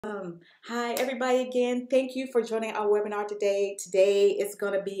Hi, everybody again. Thank you for joining our webinar today. Today is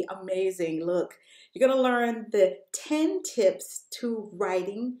going to be amazing. Look, you're going to learn the 10 tips to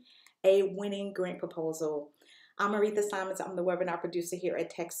writing a winning grant proposal. I'm Aretha Simons. I'm the webinar producer here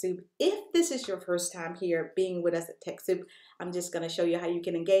at TechSoup. If this is your first time here being with us at TechSoup, I'm just going to show you how you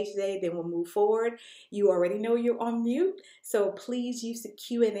can engage today. Then we'll move forward. You already know you're on mute, so please use the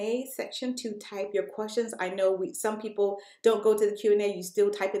Q&A section to type your questions. I know some people don't go to the Q&A. You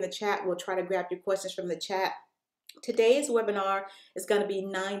still type in the chat. We'll try to grab your questions from the chat. Today's webinar is going to be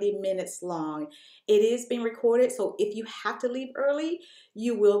 90 minutes long. It is being recorded, so if you have to leave early,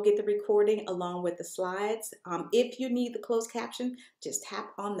 you will get the recording along with the slides. If you need the closed caption, just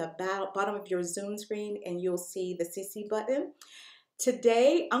tap on the bottom of your Zoom screen and you'll see the CC button.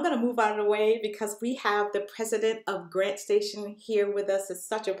 Today, I'm going to move out of the way because we have the president of GrantStation here with us. It's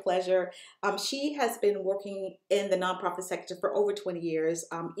such a pleasure. She has been working in the nonprofit sector for over 20 years,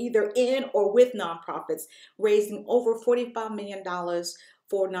 either in or with nonprofits, raising over $45 million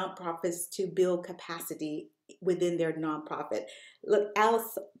for nonprofits to build capacity within their nonprofit. Look,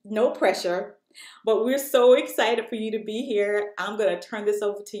 Alice, no pressure, but we're so excited for you to be here. I'm going to turn this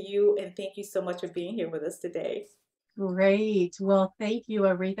over to you, and thank you so much for being here with us today. Great. Well, thank you,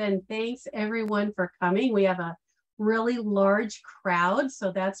 Aretha, and thanks everyone for coming. We have a really large crowd,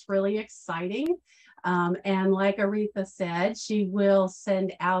 so that's really exciting. And like Aretha said, she will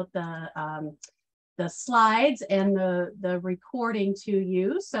send out the slides and the recording to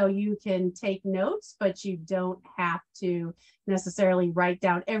you so you can take notes, but you don't have to necessarily write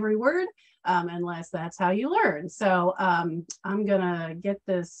down every word unless that's how you learn. So I'm gonna get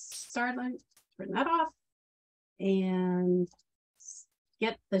this started. Turn that off and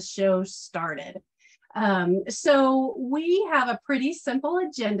get the show started. So we have a pretty simple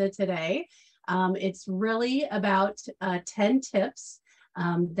agenda today. It's really about 10 tips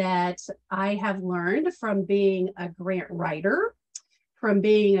that I have learned from being a grant writer, from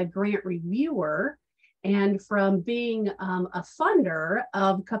being a grant reviewer, and from being a funder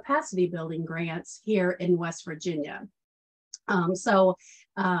of capacity building grants here in West Virginia.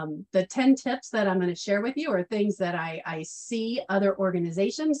 The 10 tips that I'm going to share with you are things that I see other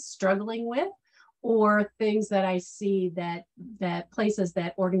organizations struggling with, or things that I see that places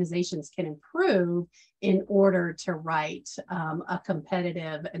that organizations can improve in order to write a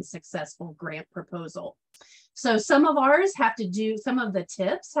competitive and successful grant proposal. So some of the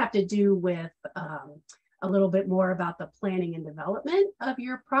tips have to do with a little bit more about the planning and development of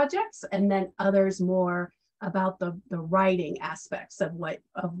your projects, and then others more about the writing aspects of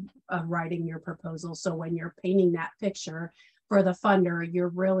writing your proposal. So when you're painting that picture for the funder, you're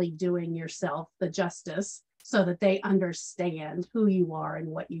really doing yourself the justice so that they understand who you are and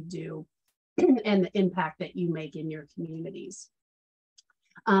what you do and the impact that you make in your communities.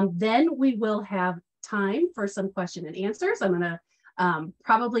 Then we will have time for some question and answers. I'm going to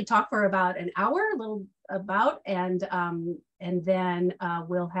probably talk for about an hour, and then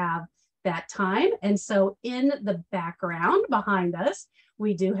we'll have that time. And so in the background behind us,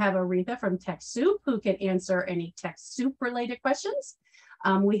 we do have Aretha from TechSoup who can answer any TechSoup related questions.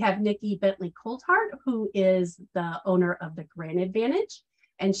 We have Nikki Bentley Coulthard, who is the owner of the Grant Advantage,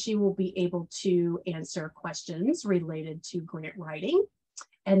 and she will be able to answer questions related to grant writing.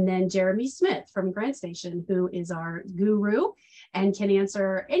 And then Jeremy Smith from GrantStation, who is our guru and can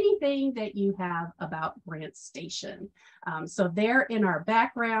answer anything that you have about GrantStation. So they're in our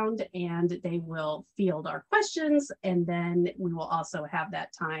background and they will field our questions. And then we will also have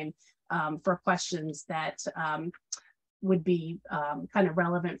that time for questions that would be kind of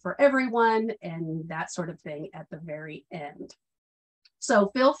relevant for everyone and that sort of thing at the very end. So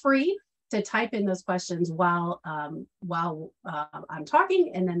feel free to type in those questions while I'm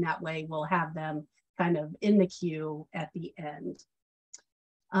talking, and then that way we'll have them kind of in the queue at the end.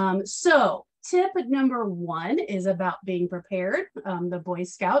 So tip number 1 is about being prepared. The Boy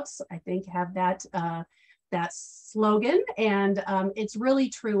Scouts, I think, have that slogan, and it's really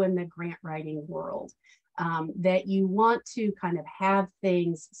true in the grant writing world, that you want to kind of have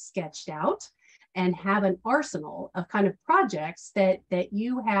things sketched out and have an arsenal of kind of projects that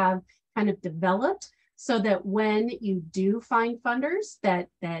you have kind of developed, so that when you do find funders that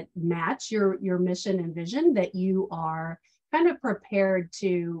match your mission and vision, that you are kind of prepared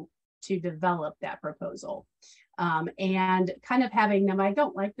to develop that proposal. And kind of having them, I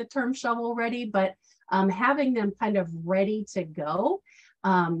don't like the term shovel ready, but having them kind of ready to go,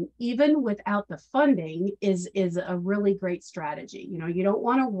 even without the funding, is a really great strategy. You know, you don't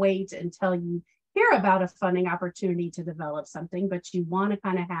want to wait until you hear about a funding opportunity to develop something, but you want to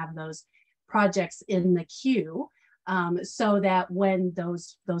kind of have those projects in the queue so that when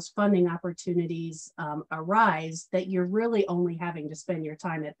those funding opportunities arise, that you're really only having to spend your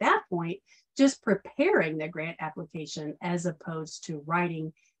time at that point just preparing the grant application as opposed to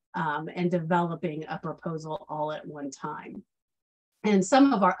writing and developing a proposal all at one time. And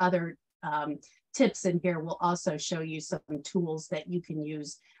some of our other tips in here will also show you some tools that you can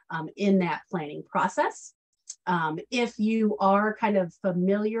use in that planning process. If you are kind of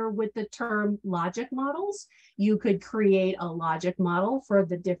familiar with the term logic models, you could create a logic model for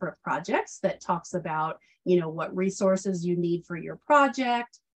the different projects that talks about, what resources you need for your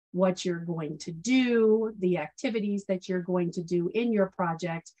project, what you're going to do, the activities that you're going to do in your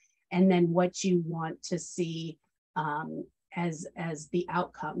project, and then what you want to see as the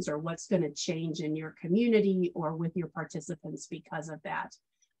outcomes, or what's going to change in your community or with your participants because of that.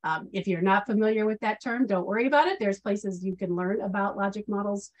 If you're not familiar with that term, don't worry about it. There's places you can learn about logic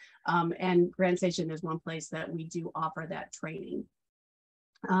models, and GrantStation is one place that we do offer that training.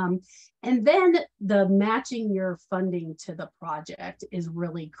 And then the matching your funding to the project is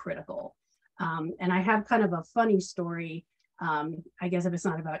really critical. And I have kind of a funny story. I guess if it's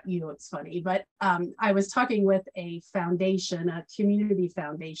not about you, it's funny, but I was talking with a foundation, a community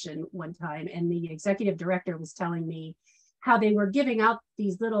foundation one time, and the executive director was telling me how they were giving out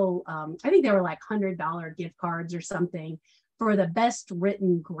these little, I think they were like $100 gift cards or something for the best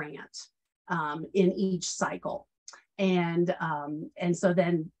written grant in each cycle. And so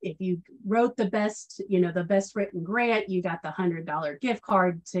then if you wrote the best written grant, you got the $100 gift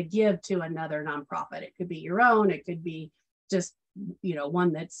card to give to another nonprofit. It could be your own, it could be just,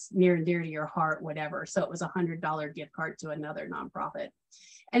 one that's near and dear to your heart, whatever. So it was a $100 gift card to another nonprofit.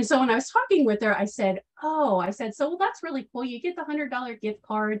 And so when I was talking with her, I said, so well, that's really cool. You get the $100 gift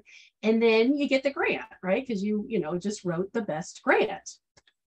card and then you get the grant, right? Because you just wrote the best grant.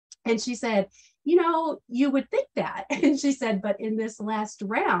 And she said, you would think that. And she said, but in this last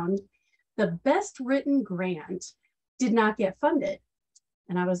round, the best written grant did not get funded.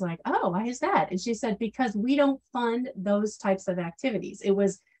 And I was like, oh, why is that? And she said, because we don't fund those types of activities. It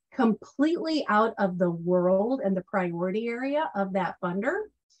was completely out of the world and the priority area of that funder.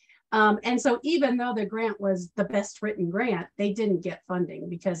 And so even though the grant was the best written grant, they didn't get funding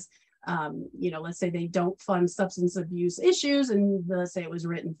because, let's say they don't fund substance abuse issues, and let's say it was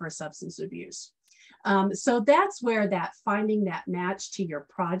written for substance abuse. So that's where that finding that match to your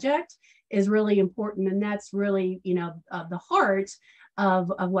project is really important. And that's really, the heart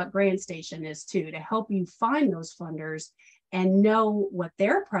of what GrantStation is too, to help you find those funders and know what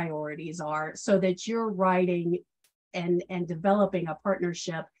their priorities are so that you're writing and developing a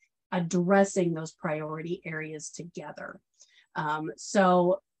partnership addressing those priority areas together.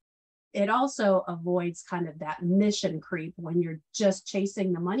 So it also avoids kind of that mission creep when you're just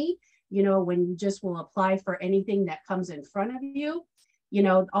chasing the money, when you just will apply for anything that comes in front of you.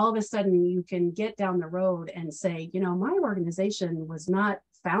 All of a sudden you can get down the road and say, my organization was not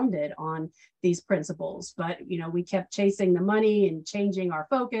founded on these principles, but, we kept chasing the money and changing our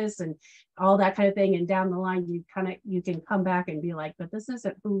focus and all that kind of thing. And down the line, you can come back and be like, but this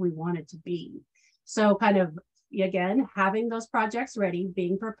isn't who we wanted to be. So kind of, again, having those projects ready,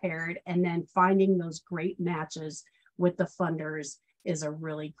 being prepared, and then finding those great matches with the funders is a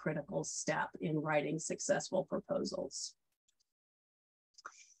really critical step in writing successful proposals.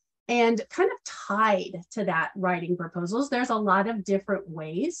 And kind of tied to that writing proposals, there's a lot of different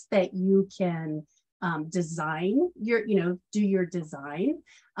ways that you can design your, do your design.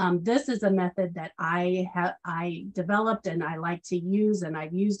 This is a method that I developed and I like to use, and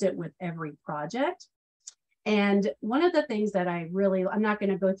I've used it with every project. And one of the things that I'm not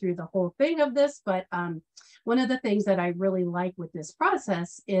going to go through the whole thing of this, but one of the things that I really like with this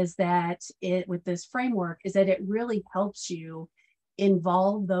process is that with this framework is that it really helps you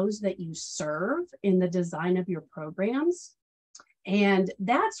involve those that you serve in the design of your programs. And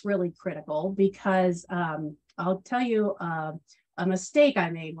that's really critical because I'll tell you a mistake I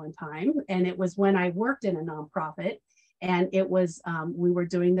made one time, and it was when I worked in a nonprofit, and it was we were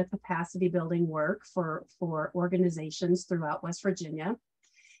doing the capacity building work for organizations throughout West Virginia.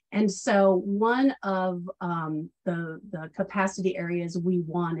 And so one of the capacity areas we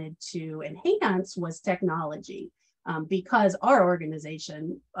wanted to enhance was technology. Because our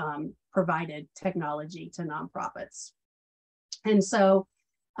organization provided technology to nonprofits. And so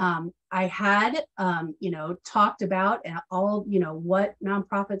I had, talked about all, what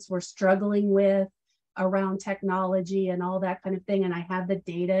nonprofits were struggling with around technology and all that kind of thing. And I had the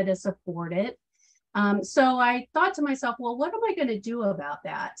data to support it. So I thought to myself, well, what am I going to do about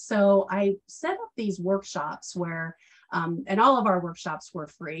that? So I set up these workshops where, and all of our workshops were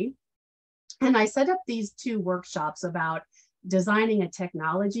free. And I set up these 2 workshops about designing a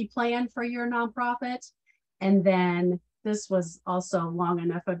technology plan for your nonprofit. And then this was also long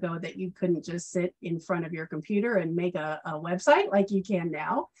enough ago that you couldn't just sit in front of your computer and make a website like you can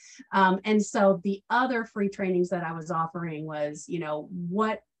now. And so the other free trainings that I was offering was,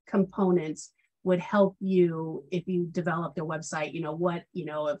 what components would help you if you developed a website,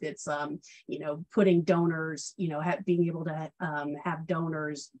 if it's, putting donors, being able to have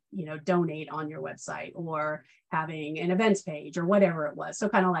donors, donate on your website, or having an events page, or whatever it was. So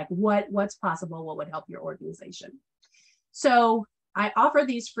kind of like what's possible, what would help your organization. So I offer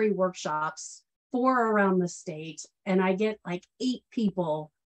these free workshops 4 around the state, and I get like 8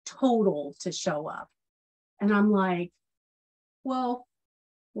 people total to show up. And I'm like, well,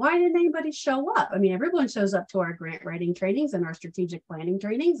 why didn't anybody show up? I mean, everyone shows up to our grant writing trainings and our strategic planning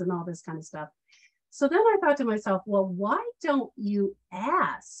trainings and all this kind of stuff. So then I thought to myself, well, why don't you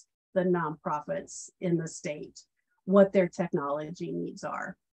ask the nonprofits in the state what their technology needs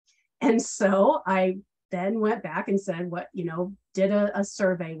are? And so I then went back and said, did a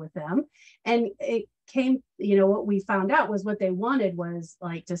survey with them. And it came, what we found out was what they wanted was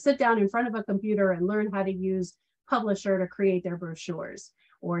like to sit down in front of a computer and learn how to use Publisher to create their brochures,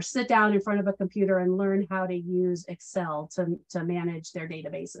 or sit down in front of a computer and learn how to use Excel to manage their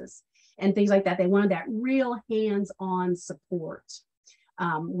databases and things like that. They wanted that real hands-on support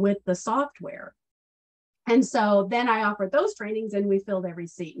with the software. And so then I offered those trainings, and we filled every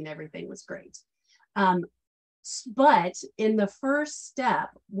seat, and everything was great. But in the first step,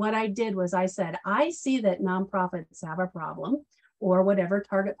 what I did was I said, I see that nonprofits have a problem, or whatever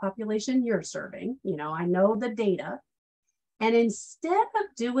target population you're serving. I know the data. And instead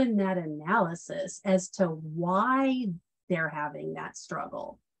of doing that analysis as to why they're having that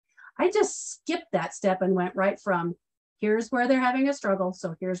struggle, I just skipped that step and went right from, here's where they're having a struggle,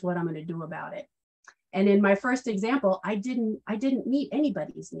 so here's what I'm going to do about it. And in my first example, I didn't meet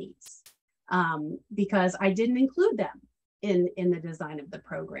anybody's needs because I didn't include them in the design of the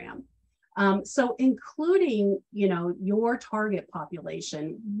program. So including, your target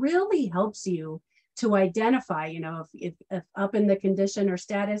population really helps you to identify, if up in the condition or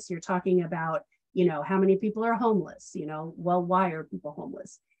status, you're talking about, how many people are homeless, well, why are people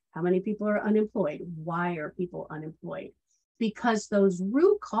homeless? How many people are unemployed? Why are people unemployed? Because those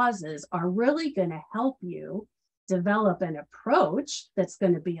root causes are really going to help you develop an approach that's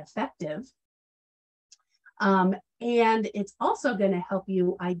going to be effective. And it's also going to help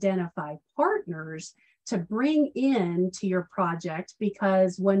you identify partners to bring in to your project,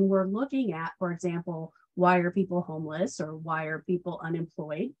 because when we're looking at, for example, why are people homeless or why are people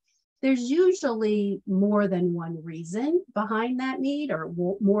unemployed, there's usually more than one reason behind that need, or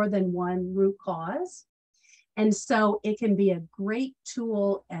more than one root cause. And so it can be a great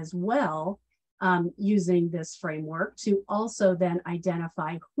tool as well, using this framework to also then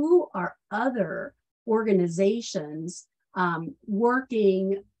identify who are other organizations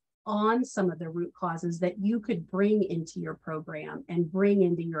working on some of the root causes that you could bring into your program and bring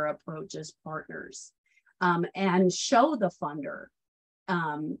into your approach as partners, and show the funder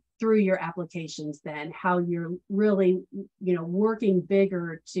through your applications then how you're really, working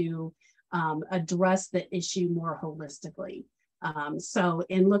bigger to address the issue more holistically. So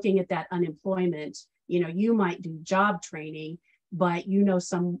in looking at that unemployment, you might do job training, but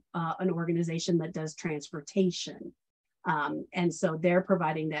an organization that does transportation. And so they're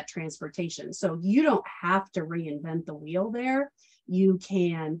providing that transportation. So you don't have to reinvent the wheel there. You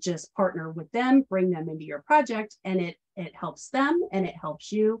can just partner with them, bring them into your project, and it helps them and it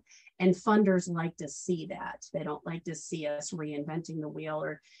helps you. And funders like to see that. They don't like to see us reinventing the wheel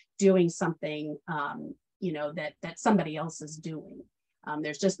or doing something, that somebody else is doing.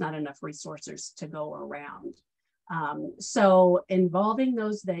 There's just not enough resources to go around. So involving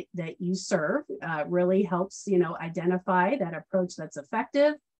those that you serve really helps, identify that approach that's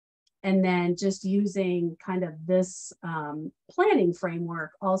effective. And then just using kind of this planning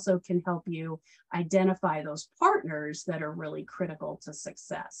framework also can help you identify those partners that are really critical to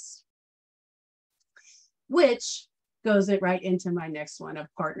success. Which goes it right into my next one of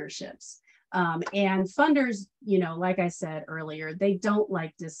partnerships. And funders, like I said earlier, they don't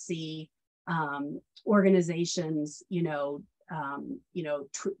like to see organizations,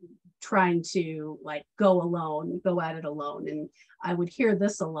 trying to like go at it alone. And I would hear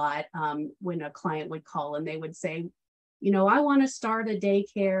this a lot when a client would call and they would say, I want to start a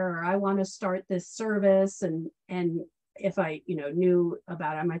daycare, or I want to start this service. And if I, knew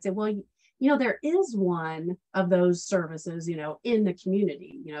about it, I might say, well, there is one of those services, in the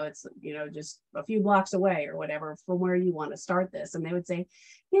community, it's, just a few blocks away or whatever from where you want to start this. And they would say,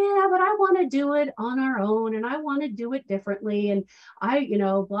 yeah, but I want to do it on our own and I want to do it differently. And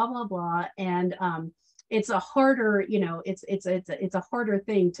blah, blah, blah. And it's a harder, it's a harder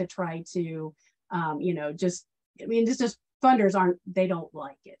thing to try to, it's just funders they don't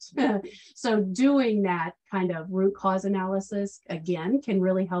like it. So doing that kind of root cause analysis, again, can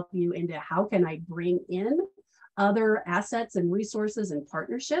really help you into how can I bring in other assets and resources and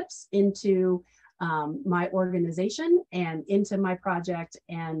partnerships into my organization and into my project,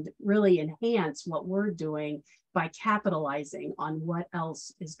 and really enhance what we're doing by capitalizing on what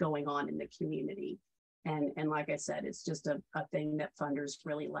else is going on in the community. And like I said, it's just a thing that funders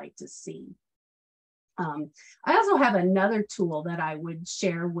really like to see. I also have another tool that I would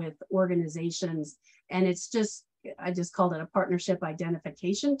share with organizations, and I just called it a partnership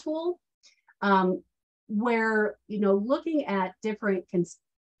identification tool, where, looking at different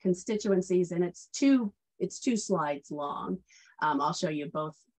constituencies, and it's two slides long. I'll show you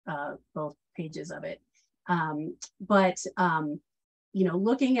both pages of it. But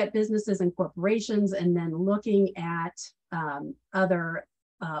looking at businesses and corporations, and then looking at other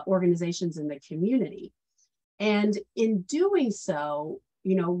organizations in the community. And in doing so,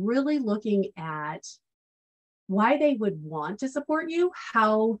 really looking at why they would want to support you,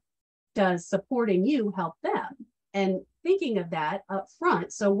 how does supporting you help them? And thinking of that up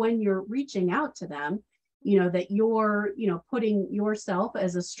front. So when you're reaching out to them, that you're, putting yourself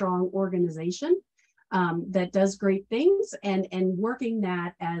as a strong organization that does great things, and working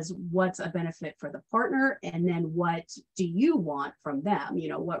that as what's a benefit for the partner, and then what do you want from them?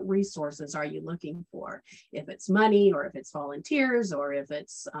 What resources are you looking for? If it's money, or if it's volunteers, or if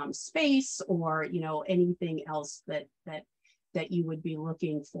it's space, or anything else that you would be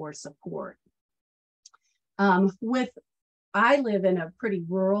looking for support. I live in a pretty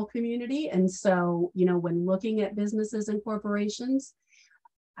rural community, and so when looking at businesses and corporations,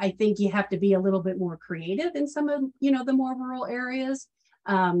 I think you have to be a little bit more creative in some of, the more rural areas.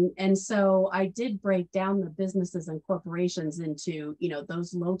 And so I did break down the businesses and corporations into,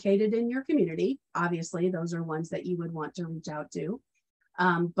 those located in your community. Obviously, those are ones that you would want to reach out to.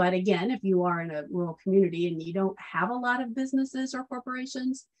 But again, if you are in a rural community and you don't have a lot of businesses or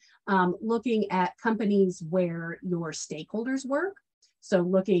corporations, looking at companies where your stakeholders work. So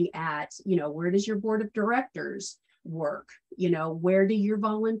looking at, where does your board of directors work? Where do your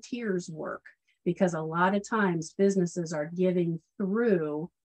volunteers work? Because a lot of times businesses are giving through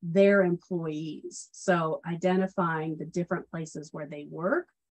their employees. So identifying the different places where they work,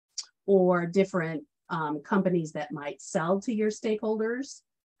 or different companies that might sell to your stakeholders.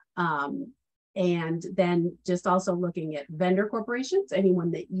 And then just also looking at vendor corporations,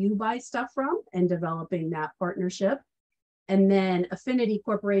 anyone that you buy stuff from, and developing that partnership. And then affinity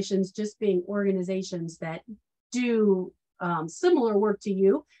corporations, just being organizations that do similar work to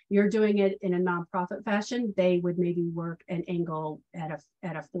you. You're doing it in a nonprofit fashion. They would maybe work an angle at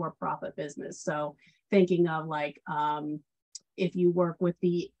a for-profit business. So thinking of like, if you work with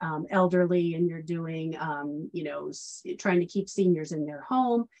the elderly and you're doing, trying to keep seniors in their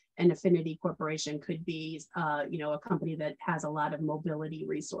home, an affinity corporation could be, a company that has a lot of mobility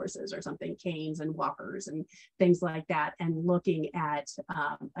resources or something, canes and walkers and things like that. And looking at,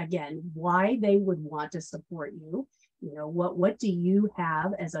 again, why they would want to support you. What do you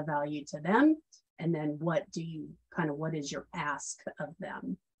have as a value to them? And then what is your ask of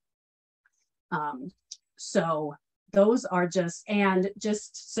them? So those are just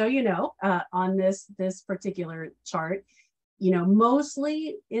so on this particular chart,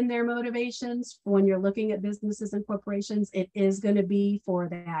 mostly in their motivations when you're looking at businesses and corporations, it is going to be for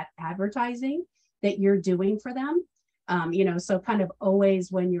that advertising that you're doing for them. So kind of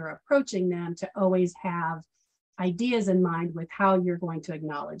always when you're approaching them, to always have ideas in mind with how you're going to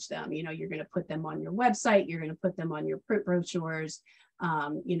acknowledge them. You're going to put them on your website, you're going to put them on your print brochures,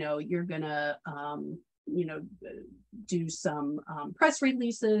 you're going to do some press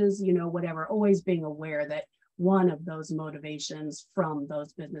releases, whatever, always being aware that one of those motivations from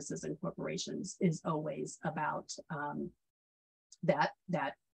those businesses and corporations is always about that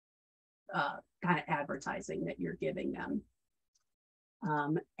kind of advertising that you're giving them.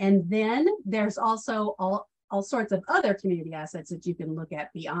 And then there's also all sorts of other community assets that you can look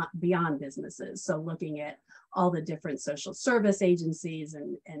at beyond businesses. So looking at all the different social service agencies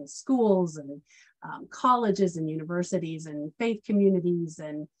and schools and colleges and universities and faith communities,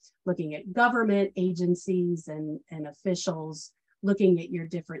 and looking at government agencies and officials, looking at your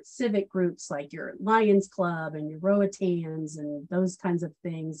different civic groups like your Lions Club and your Roatans and those kinds of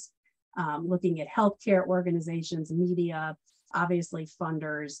things. looking at healthcare organizations, media, obviously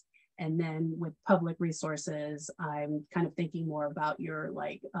funders. And then with public resources, I'm kind of thinking more about your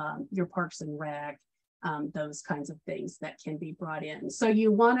your parks and rec, those kinds of things that can be brought in. So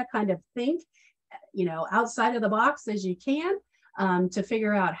you want to kind of think, outside of the box as you can, to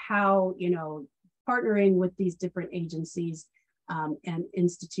figure out how, partnering with these different agencies and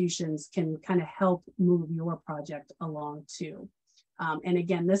institutions can kind of help move your project along too. And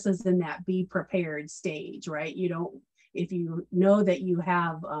again, this is in that be prepared stage, right? If you know that you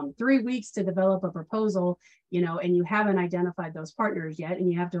have 3 weeks to develop a proposal, and you haven't identified those partners yet, and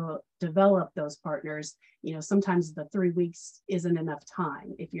you have to develop those partners, sometimes the 3 weeks isn't enough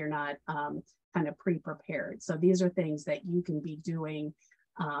time if you're not kind of pre-prepared. So these are things that you can be doing,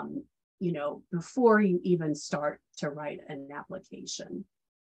 before you even start to write an application.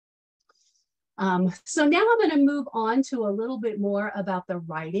 So now I'm going to move on to a little bit more about the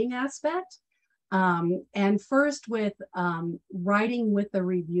writing aspect. And first with writing with the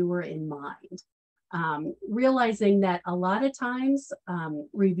reviewer in mind, realizing that a lot of times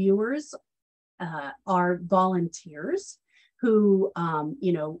reviewers are volunteers who,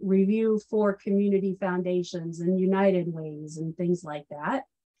 review for community foundations and United Ways and things like that.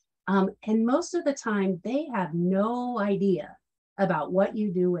 And most of the time they have no idea about what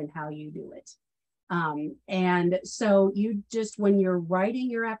you do and how you do it. And so you just, when you're writing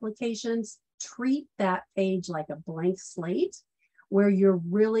your applications, treat that page like a blank slate where you're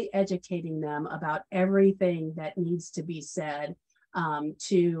really educating them about everything that needs to be said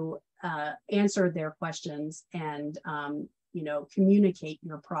to answer their questions and, communicate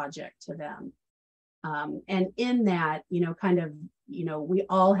your project to them. And in that, we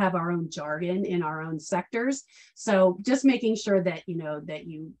all have our own jargon in our own sectors. So just making sure that, that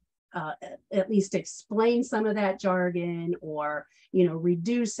you at least explain some of that jargon or,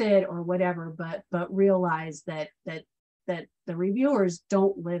 reduce it or whatever, but realize that the reviewers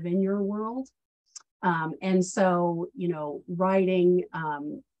don't live in your world. And so, writing,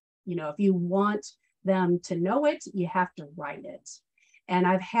 if you want them to know it, you have to write it. And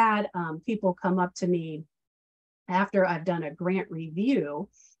I've had people come up to me after I've done a grant review,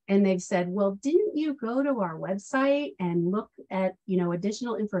 and they've said, well, didn't you go to our website and look at,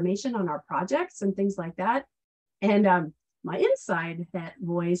 additional information on our projects and things like that? And my inside that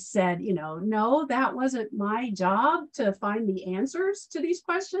voice said, no, that wasn't my job to find the answers to these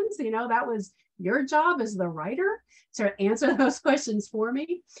questions. That was your job as the writer to answer those questions for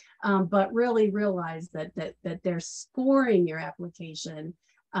me. But really realize that they're scoring your application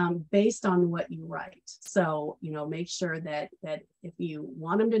based on what you write. So, make sure that if you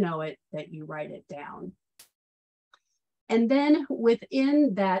want them to know it, that you write it down. And then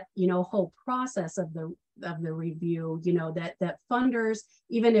within that, whole process of the review, that funders,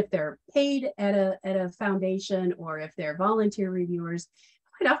 even if they're paid at a foundation or if they're volunteer reviewers,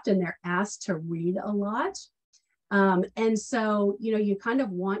 quite often they're asked to read a lot. And so, you kind of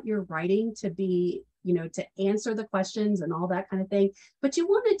want your writing to be, to answer the questions and all that kind of thing, but you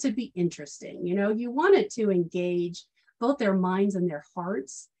want it to be interesting, you want it to engage both their minds and their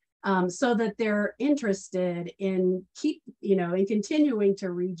hearts, so that they're interested in in continuing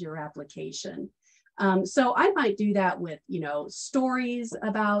to read your application. So I might do that with, stories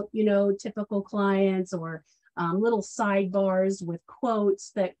about, typical clients or little sidebars with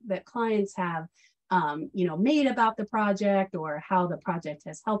quotes that clients have made about the project or how the project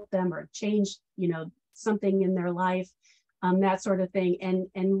has helped them or changed, something in their life, that sort of thing.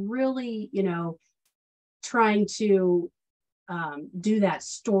 And really, trying to do that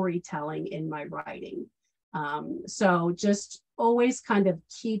storytelling in my writing. So just always kind of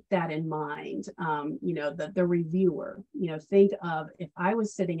keep that in mind. The reviewer, think of if I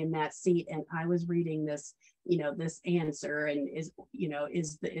was sitting in that seat and I was reading this, this answer, and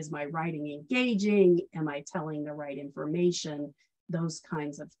is my writing engaging? Am I telling the right information? Those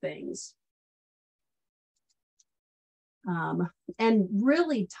kinds of things. And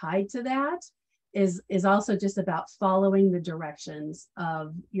really tied to that is also just about following the directions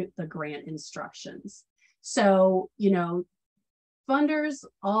of the grant instructions. So, funders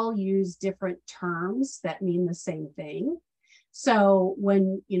all use different terms that mean the same thing. So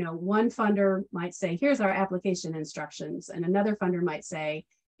when, one funder might say, here's our application instructions, and another funder might say,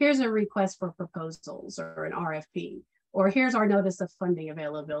 here's a request for proposals or an RFP, or here's our notice of funding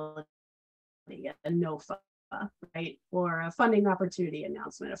availability, a NOFA, right? Or a funding opportunity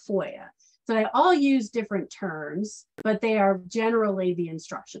announcement, a FOIA. So they all use different terms, but they are generally the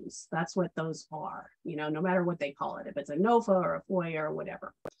instructions. That's what those are, no matter what they call it, if it's a NOFA or a FOIA or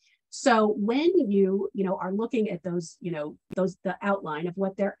whatever. So when you are looking at those, the outline of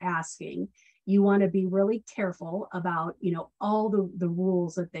what they're asking, you want to be really careful about, all the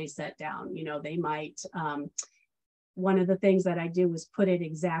rules that they set down. They might, one of the things that I do is put it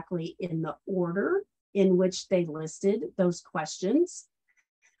exactly in the order in which they listed those questions.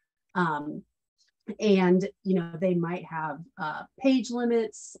 And they might have page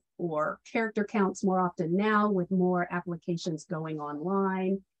limits or character counts more often now with more applications going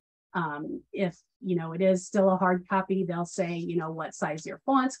online. If it is still a hard copy, they'll say what size your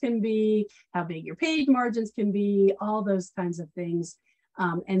fonts can be, how big your page margins can be, all those kinds of things.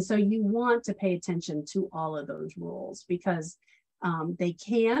 And so you want to pay attention to all of those rules, because they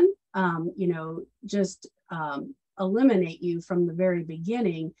can just eliminate you from the very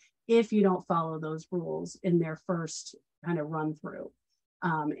beginning if you don't follow those rules in their first kind of run through.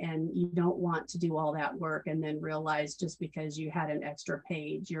 And you don't want to do all that work and then realize just because you had an extra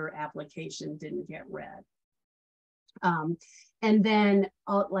page, your application didn't get read. And then,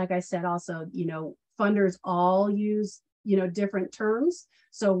 like I said, also, funders all use, different terms.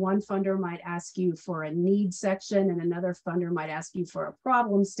 So one funder might ask you for a need section, and another funder might ask you for a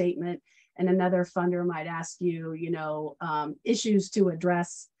problem statement, and another funder might ask you, issues to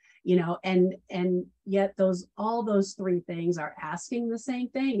address. And yet all those three things are asking the same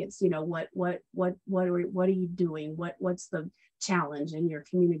thing. It's, what are you doing? What's the challenge in your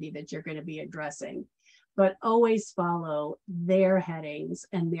community that you're going to be addressing? But always follow their headings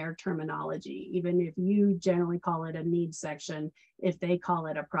and their terminology. Even if you generally call it a need section, if they call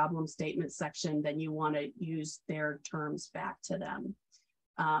it a problem statement section, then you want to use their terms back to them.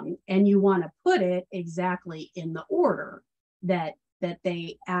 And you want to put it exactly in the order that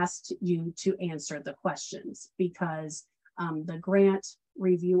they asked you to answer the questions, because the grant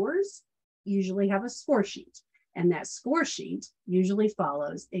reviewers usually have a score sheet, and that score sheet usually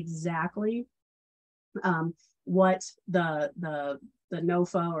follows exactly what the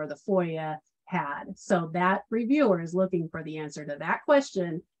NOFA or the FOIA had. So that reviewer is looking for the answer to that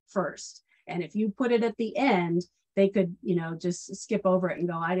question first. And if you put it at the end, they could, just skip over it and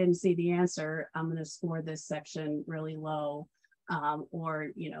go, I didn't see the answer, I'm going to score this section really low.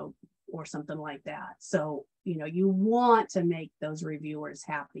 Or something like that. So, you want to make those reviewers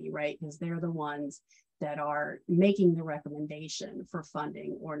happy, right? Because they're the ones that are making the recommendation for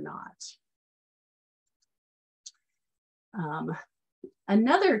funding or not.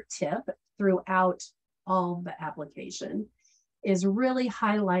 Another tip throughout all the application is really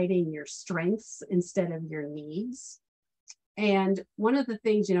highlighting your strengths instead of your needs. And one of the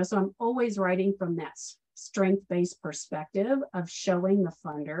things, so I'm always writing from that strength-based perspective of showing the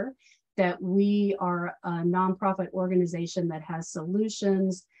funder that we are a nonprofit organization that has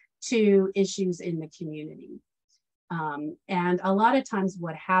solutions to issues in the community. And a lot of times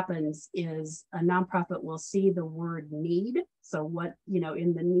what happens is a nonprofit will see the word need. So what,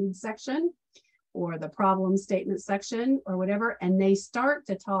 in the need section or the problem statement section or whatever, and they start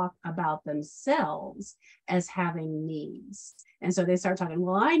to talk about themselves as having needs. And so they start talking,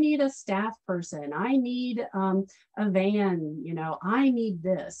 well, I need a staff person, I need a van, I need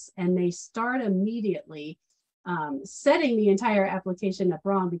this. And they start immediately setting the entire application up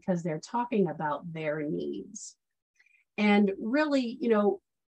wrong because they're talking about their needs. And really,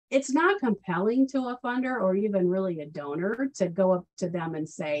 it's not compelling to a funder or even really a donor to go up to them and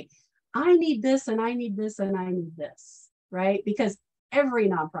say, I need this and I need this and I need this, right? Because every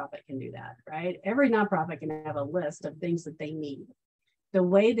nonprofit can do that, right? Every nonprofit can have a list of things that they need. The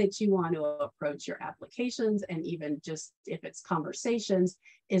way that you want to approach your applications, and even just if it's conversations,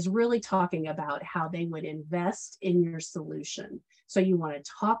 is really talking about how they would invest in your solution. So you want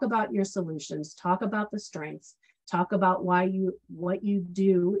to talk about your solutions, talk about the strengths, talk about what you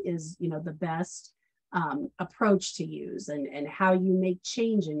do is, the best approach to use, and how you make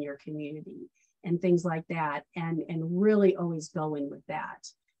change in your community and things like that, and really always go in with that.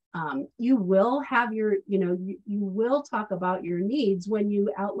 You will have your, you will talk about your needs when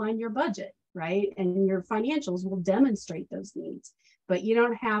you outline your budget, right? And your financials will demonstrate those needs, but you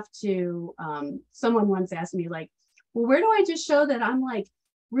don't have to, someone once asked me like, well, where do I just show that I'm like,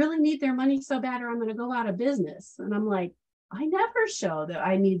 really need their money so bad or I'm going to go out of business? And I'm like, I never show that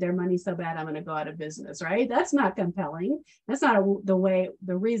I need their money so bad I'm going to go out of business, right? That's not compelling. That's not the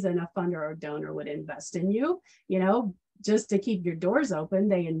reason a funder or donor would invest in you, just to keep your doors open.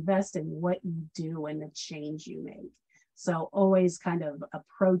 They invest in what you do and the change you make. So always kind of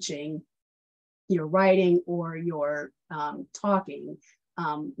approaching your writing or your talking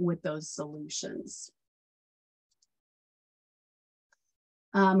with those solutions.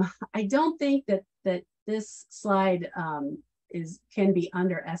 I don't think that this slide can be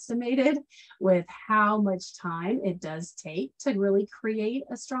underestimated with how much time it does take to really create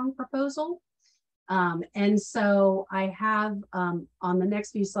a strong proposal. And so I have on the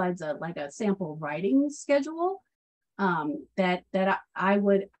next few slides like a sample writing schedule that I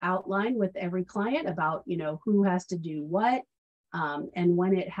would outline with every client about, you know, who has to do what and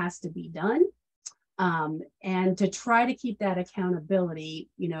when it has to be done. And to try to keep that accountability,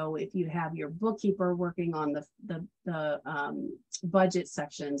 you know, if you have your bookkeeper working on the budget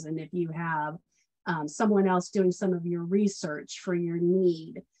sections, and if you have someone else doing some of your research for your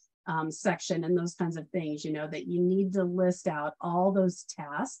need section and those kinds of things, you know, that you need to list out all those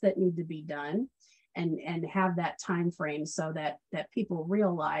tasks that need to be done and have that time frame so that people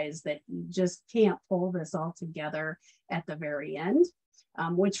realize that you just can't pull this all together at the very end.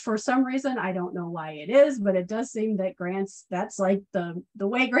 Which for some reason, I don't know why it is, but it does seem that grants, that's like the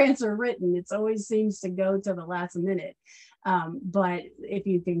way grants are written. It always seems to go to the last minute. But if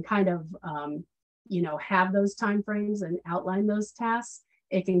you can kind of, you know, have those timeframes and outline those tasks,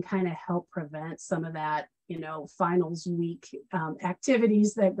 it can kind of help prevent some of that, you know, finals week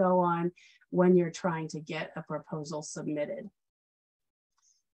activities that go on when you're trying to get a proposal submitted.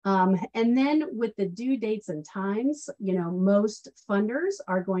 And then with the due dates and times, you know, most funders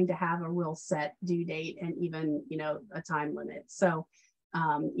are going to have a real set due date and even, you know, a time limit. So,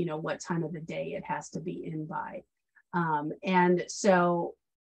 you know, what time of the day it has to be in by. And so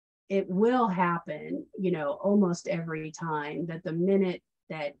it will happen, you know, almost every time that the minute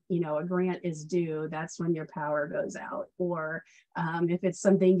that, you know, a grant is due, that's when your power goes out. Or if it's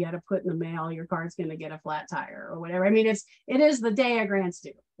something you got to put in the mail, your car's going to get a flat tire or whatever. I mean, it is the day a grant's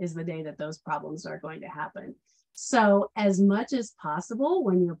due is the day that those problems are going to happen. So as much as possible,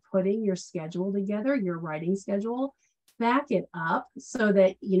 when you're putting your schedule together, your writing schedule, back it up so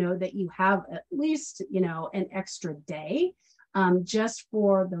that, you know, that you have at least, you know, an extra day just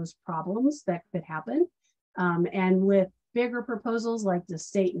for those problems that could happen. And with bigger proposals like the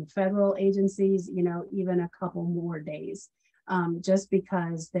state and federal agencies, you know, even a couple more days, just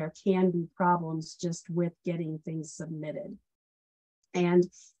because there can be problems just with getting things submitted. And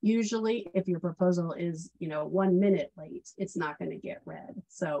usually if your proposal is, you know, 1 minute late, it's not going to get read.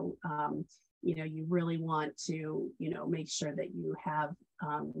 So, you know, you really want to, you know, make sure that you have,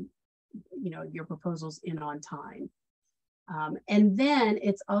 you know, your proposals in on time. And then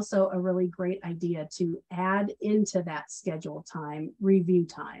it's also a really great idea to add into that schedule time, review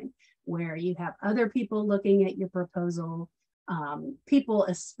time, where you have other people looking at your proposal, people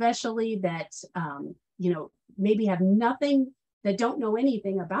especially that, you know, maybe have nothing, that don't know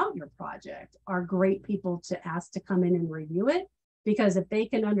anything about your project are great people to ask to come in and review it, because if they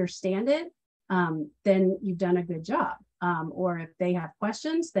can understand it, then you've done a good job. Or if they have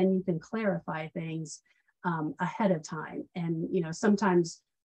questions, then you can clarify things ahead of time. And, you know, sometimes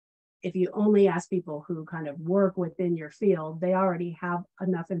if you only ask people who kind of work within your field, they already have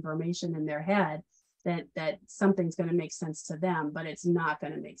enough information in their head that something's going to make sense to them, but it's not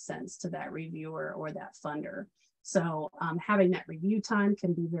going to make sense to that reviewer or that funder. So having that review time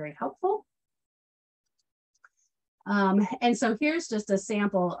can be very helpful. And so here's just a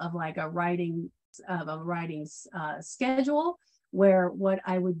sample of like a writing schedule, where what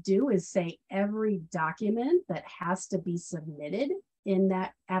I would do is say every document that has to be submitted in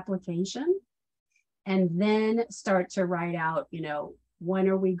that application, and then start to write out, you know, when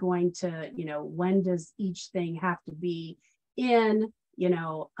are we going to, you know, when does each thing have to be in, you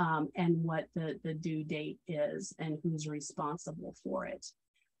know, and what the due date is and who's responsible for it.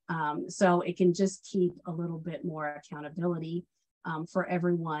 So it can just keep a little bit more accountability for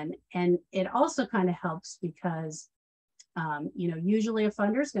everyone. And it also kind of helps because, you know, usually a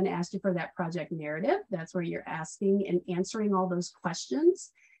funder is going to ask you for that project narrative. That's where you're asking and answering all those questions.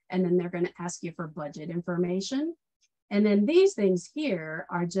 And then they're going to ask you for budget information. And then these things here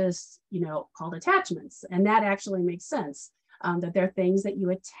are just, you know, called attachments. And that actually makes sense, that they're things that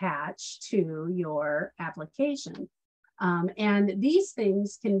you attach to your application. And these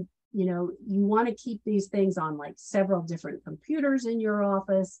things can, you know, you want to keep these things on like several different computers in your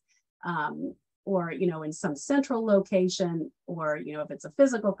office, or, you know, in some central location, or, you know, if it's a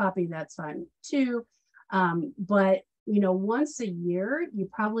physical copy, that's fine too. But, you know, once a year, you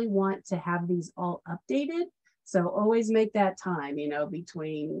probably want to have these all updated. So always make that time, you know,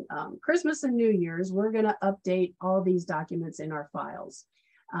 between Christmas and New Year's, we're going to update all these documents in our files.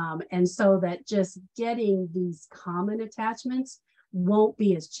 And so that just getting these common attachments won't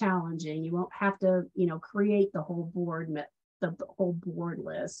be as challenging. You won't have to, you know, create the whole board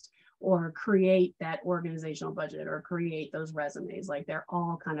list, or create that organizational budget, or create those resumes. Like they're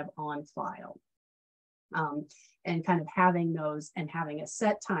all kind of on file. And kind of having those and having a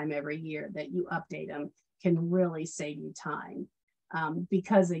set time every year that you update them can really save you time.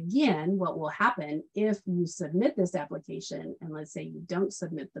 Because again, what will happen if you submit this application and let's say you don't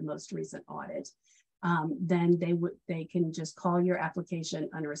submit the most recent audit, then they can just call your application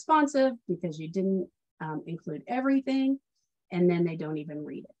unresponsive because you didn't include everything, and then they don't even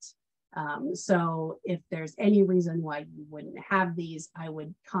read it. So if there's any reason why you wouldn't have these, I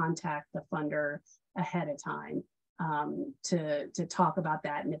would contact the funder ahead of time to talk about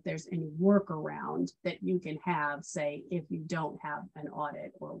that. And if there's any workaround that you can have, say, if you don't have an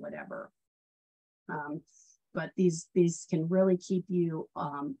audit or whatever. But these can really keep you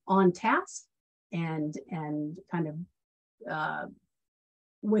on task and kind of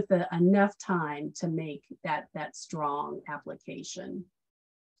with enough time to make that strong application.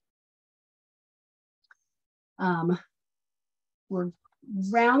 We're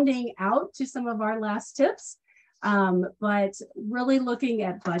rounding out to some of our last tips, but really looking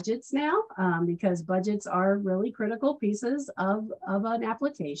at budgets now, because budgets are really critical pieces of an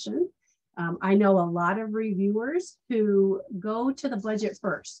application. I know a lot of reviewers who go to the budget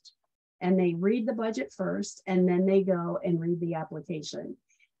first and they read the budget first and then they go and read the application.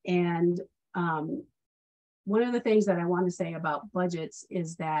 And one of the things that I want to say about budgets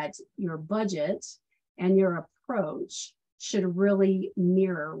is that your budget and your approach should really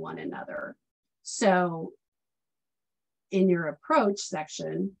mirror one another. So in your approach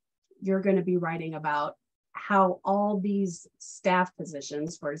section, you're going to be writing about how all these staff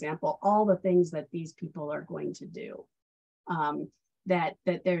positions, for example, all the things that these people are going to do, that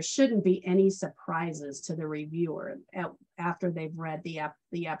there shouldn't be any surprises to the reviewer. After they've read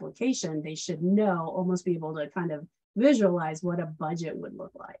the application, they should know, almost be able to kind of visualize what a budget would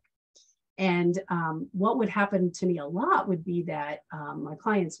look like. And what would happen to me a lot would be that my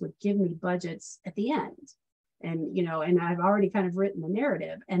clients would give me budgets at the end. And, and I've already kind of written the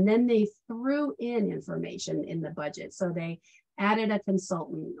narrative, and then they threw in information in the budget. So they added a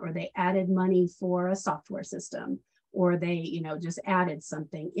consultant, or they added money for a software system, or they, just added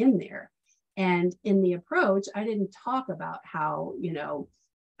something in there. And in the approach, I didn't talk about how,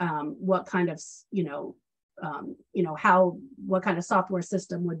 what kind of, what kind of software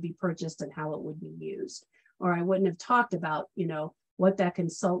system would be purchased and how it would be used. Or I wouldn't have talked about, what that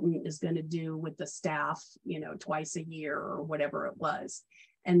consultant is going to do with the staff, twice a year or whatever it was.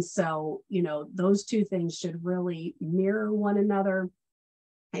 And so, those two things should really mirror one another.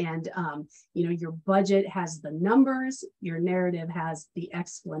 And, your budget has the numbers, your narrative has the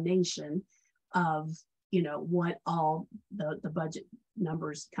explanation of, what all the budget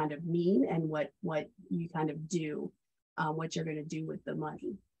numbers kind of mean and what you kind of do, what you're going to do with the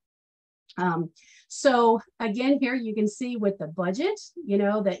money. So again, here you can see with the budget,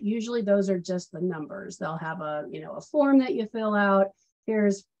 that usually those are just the numbers. They'll have a form that you fill out.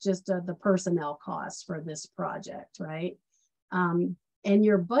 Here's just the personnel costs for this project, right? And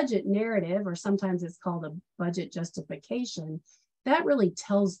your budget narrative, or sometimes it's called a budget justification, that really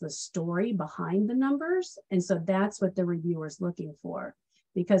tells the story behind the numbers. And so that's what the reviewer is looking for,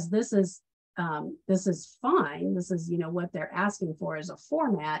 because this is fine. This is, what they're asking for is a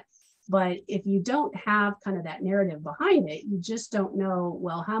format. But if you don't have kind of that narrative behind it, you just don't know,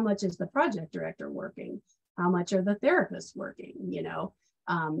 well, how much is the project director working? How much are the therapists working?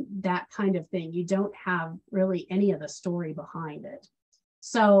 That kind of thing. You don't have really any of the story behind it.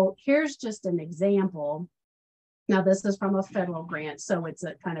 So here's just an example. Now, this is from a federal grant, so it's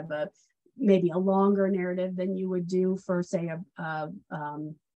a kind of maybe a longer narrative than you would do for, say, a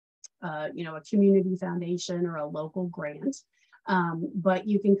community foundation or a local grant. But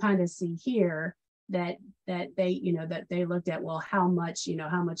you can kind of see here that they looked at, well, how much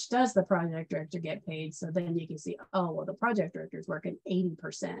does the project director get paid? So then you can see, oh, well, the project director is working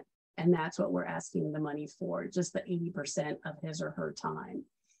 80%, and that's what we're asking the money for, just the 80% of his or her time.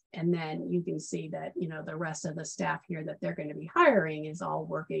 And then you can see that, the rest of the staff here that they're going to be hiring is all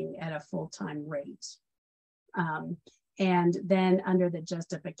working at a full-time rate. And then under the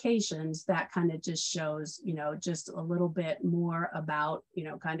justifications, that kind of just shows, just a little bit more about,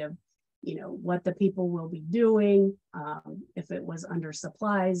 what the people will be doing. If it was under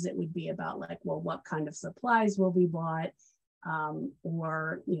supplies, it would be about like, well, what kind of supplies will be bought,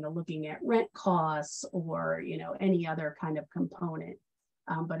 or, looking at rent costs or, any other kind of component.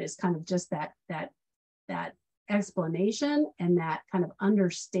 But it's kind of just that explanation and that kind of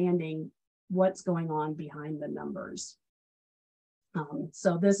understanding what's going on behind the numbers.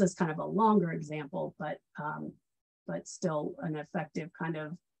 So this is kind of a longer example, but still an effective kind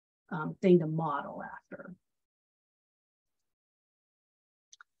of thing to model after.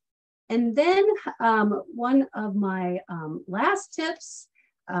 And then one of my last tips,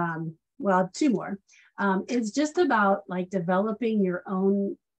 well, two more, is just about like developing your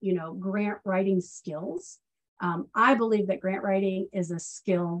own, grant writing skills. I believe that grant writing is a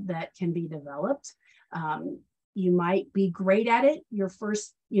skill that can be developed. You might be great at it your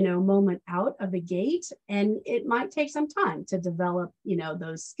first, moment out of the gate, and it might take some time to develop,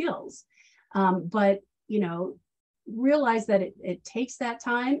 those skills. But, realize that it takes that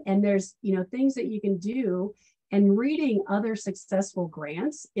time, and there's, things that you can do, and reading other successful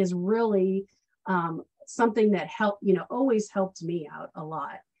grants is really something that always helped me out a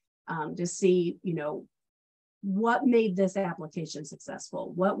lot, to see, what made this application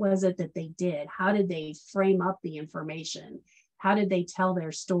successful? What was it that they did? How did they frame up the information? How did they tell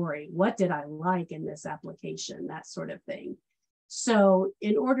their story? What did I like in this application? That sort of thing. So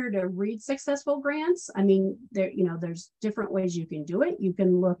in order to read successful grants, I mean, there's different ways you can do it. You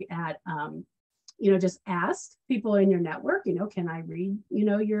can look at, just ask people in your network, can I read,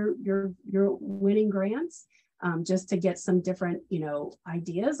 your winning grants, just to get some different,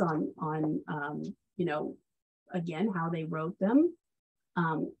 ideas on again, how they wrote them.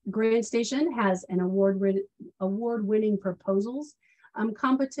 GrantStation has an award-winning proposals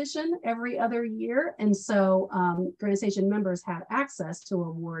competition every other year. And so GrantStation members have access to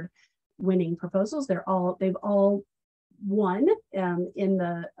award-winning proposals. They've all won in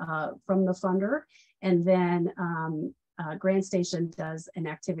the from the funder. And then GrantStation does an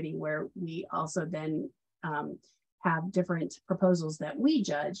activity where we also then have different proposals that we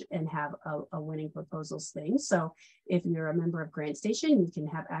judge and have a winning proposals thing. So if you're a member of GrantStation, you can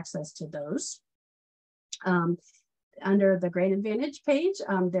have access to those. Under the Grant Advantage page,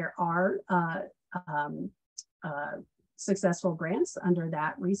 there are successful grants under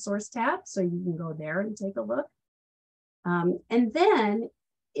that resource tab. So you can go there and take a look. And then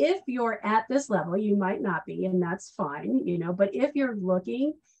if you're at this level, you might not be, and that's fine, but if you're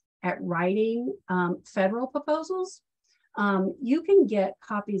looking at writing federal proposals, you can get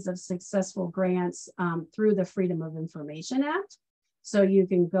copies of successful grants through the Freedom of Information Act. So you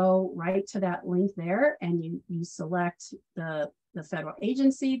can go right to that link there, and you select the federal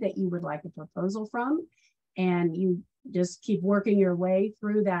agency that you would like a proposal from, and you just keep working your way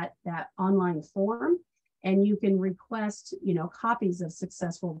through that online form, and you can request, copies of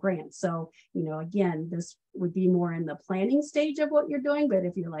successful grants. So, again, this would be more in the planning stage of what you're doing. But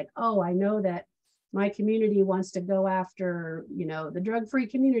if you're like, oh, I know that my community wants to go after, the Drug-Free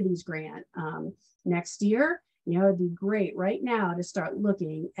Communities grant next year, it'd be great right now to start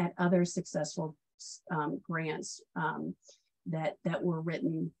looking at other successful grants that were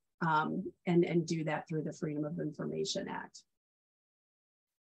written and do that through the Freedom of Information Act.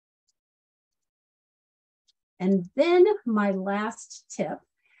 And then my last tip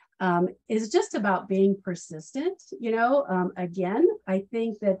is just about being persistent. Again, I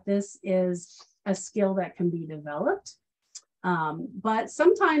think that this is a skill that can be developed. But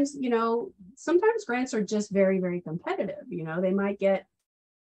sometimes, sometimes grants are just very, very competitive. They might get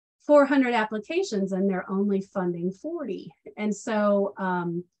 400 applications and they're only funding 40. And so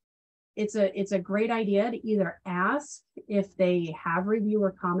it's a great idea to either ask if they have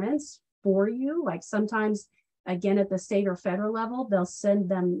reviewer comments for you. Like sometimes, again, at the state or federal level, they'll send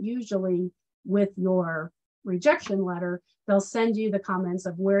them usually with your rejection letter. They'll send you the comments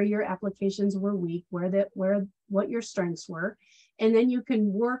of where your applications were weak, what your strengths were, and then you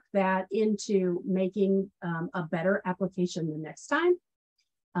can work that into making a better application the next time.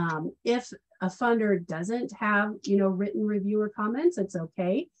 If a funder doesn't have, written reviewer comments, it's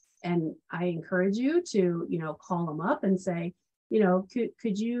okay. And I encourage you to, call them up and say,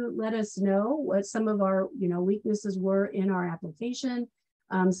 could you let us know what some of our, weaknesses were in our application,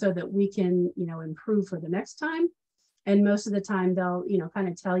 so that we can, improve for the next time. And most of the time they'll, kind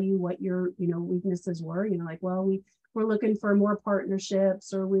of tell you what your, weaknesses were, like, well, we were looking for more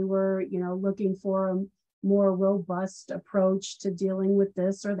partnerships, or we were, looking for a more robust approach to dealing with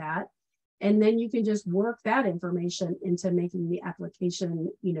this or that. And then you can just work that information into making the application,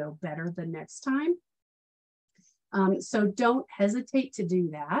 better the next time. So don't hesitate to do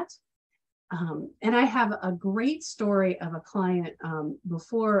that. And I have a great story of a client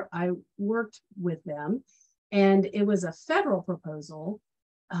before I worked with them, and it was a federal proposal,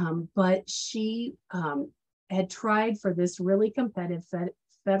 but she had tried for this really competitive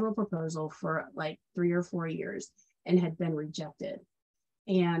federal proposal for like 3 or 4 years and had been rejected.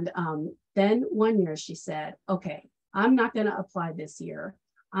 And then one year she said, okay, I'm not going to apply this year.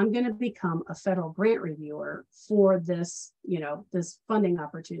 I'm going to become a federal grant reviewer for this, this funding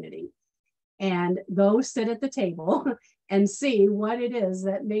opportunity. and go sit at the table and see what it is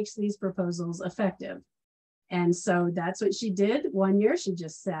that makes these proposals effective. And so that's what she did. One year she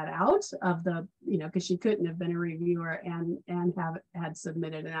just sat out of the, because she couldn't have been a reviewer and had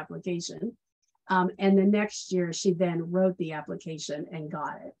submitted an application. And the next year she then wrote the application and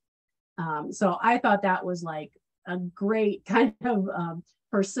got it. So I thought that was like a great kind of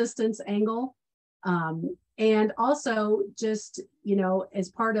persistence angle. And also just, as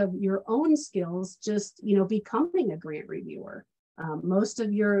part of your own skills, just, becoming a grant reviewer. Most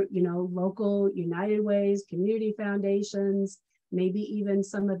of your, local United Ways, community foundations, maybe even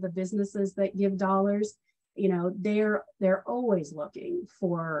some of the businesses that give dollars, they're always looking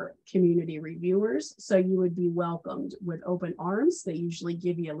for community reviewers. So you would be welcomed with open arms. They usually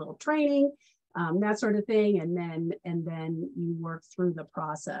give you a little training, that sort of thing, and then you work through the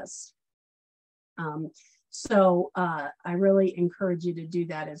process. So I really encourage you to do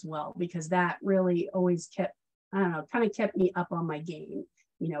that as well, because that really always kept, kind of kept me up on my game,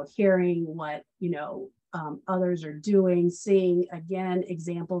 hearing what, others are doing, seeing again,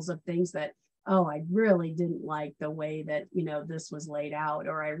 examples of things that, oh, I really didn't like the way that, this was laid out,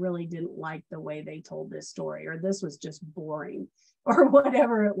 or I really didn't like the way they told this story, or this was just boring, or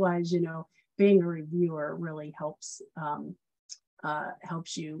whatever it was, being a reviewer really helps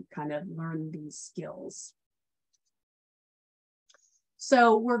you kind of learn these skills.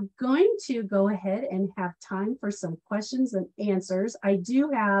 So we're going to go ahead and have time for some questions and answers. I do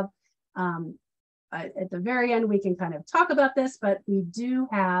have, at the very end, we can kind of talk about this, but we do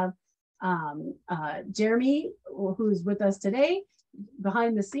have Jeremy, who's with us today,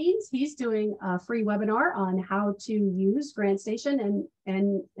 behind the scenes. He's doing a free webinar on how to use GrantStation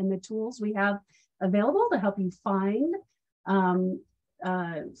and the tools we have available to help you find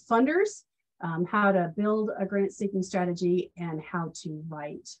funders, how to build a grant seeking strategy, and how to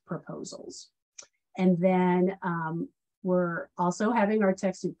write proposals. And then we're also having our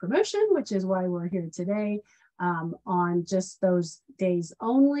TechSoup promotion, which is why we're here today, on just those days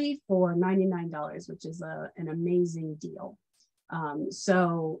only for $99, which is an amazing deal.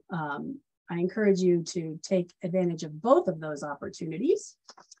 So I encourage you to take advantage of both of those opportunities.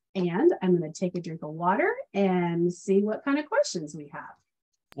 And I'm going to take a drink of water and see what kind of questions we have.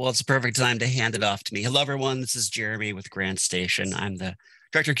 Well, it's a perfect time to hand it off to me. Hello, everyone. This is Jeremy with GrantStation. I'm the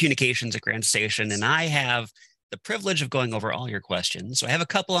Director of Communications at GrantStation, and I have the privilege of going over all your questions. So I have a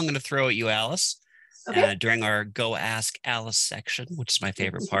couple I'm going to throw at you, Alice, during our Go Ask Alice section, which is my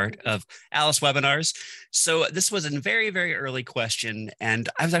favorite part of Alice webinars. So this was a very, very early question, and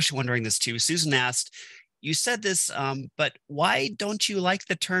I was actually wondering this too. Susan asked, you said this, but why don't you like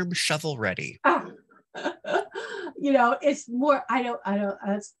the term shovel ready? It's more, I don't,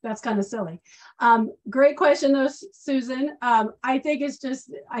 that's kind of silly. Great question though, Susan. I think it's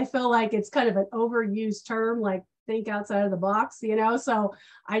just, I feel like it's kind of an overused term, like think outside of the box, so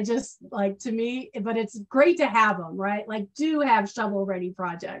I just like, to me, but it's great to have them, right? Like do have shovel ready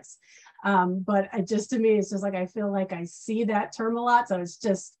projects. But to me, it's just like, I feel like I see that term a lot. So it's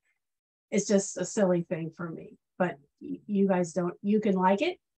just a silly thing for me, but you guys you can like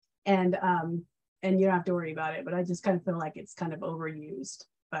it. And you don't have to worry about it, but I just kind of feel like it's kind of overused.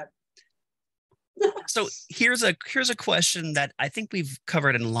 But so here's a question that I think we've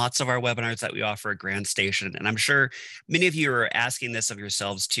covered in lots of our webinars that we offer at GrantStation, and I'm sure many of you are asking this of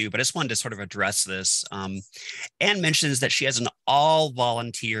yourselves too. But I just wanted to sort of address this. Anne mentions that she has an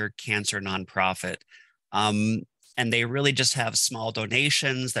all-volunteer cancer nonprofit, and they really just have small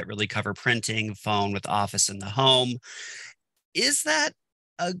donations that really cover printing, phone with office in the home. Is that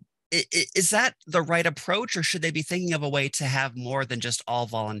the right approach, or should they be thinking of a way to have more than just all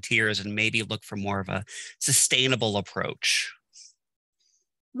volunteers and maybe look for more of a sustainable approach?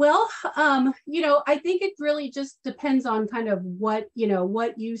 Well, I think it really just depends on kind of what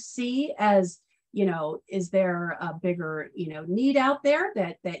you see as, is there a bigger, need out there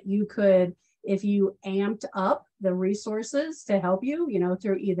that you could, if you amped up the resources to help you,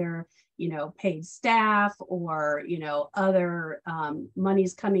 through either paid staff or, other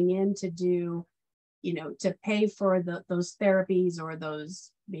monies coming in to do, to pay for those therapies or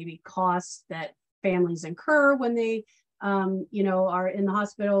those maybe costs that families incur when they, are in the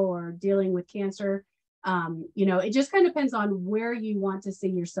hospital or dealing with cancer. It just kind of depends on where you want to see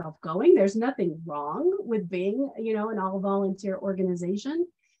yourself going. There's nothing wrong with being, an all volunteer organization.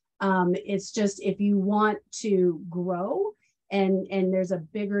 It's just, if you want to grow and there's a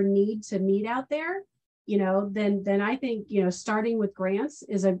bigger need to meet out there, then I think, starting with grants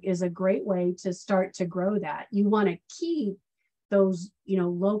is a great way to start to grow that. You want to keep those,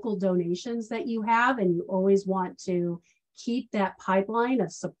 local donations that you have, and you always want to keep that pipeline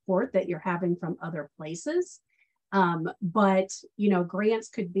of support that you're having from other places. But, grants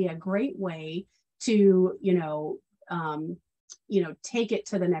could be a great way to, take it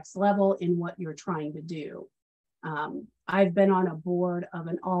to the next level in what you're trying to do. I've been on a board of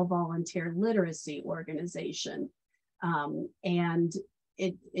an all volunteer literacy organization. And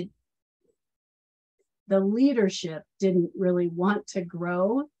the leadership didn't really want to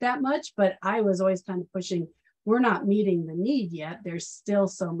grow that much, but I was always kind of pushing, we're not meeting the need yet. There's still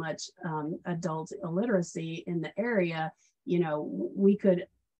so much adult illiteracy in the area. We could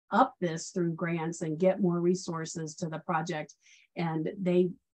up this through grants and get more resources to the project. And they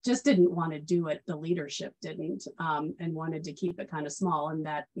just didn't want to do it. The leadership didn't, and wanted to keep it kind of small, and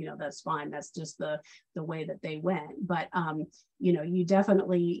that, that's fine. That's just the way that they went. But, you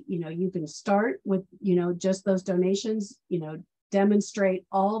definitely, you can start with, just those donations, demonstrate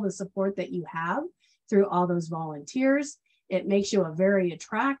all the support that you have through all those volunteers. It makes you a very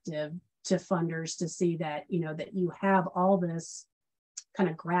attractive to funders to see that, that you have all this kind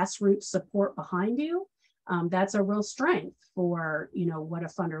of grassroots support behind you. That's a real strength for, what a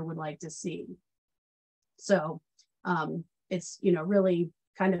funder would like to see. So it's, really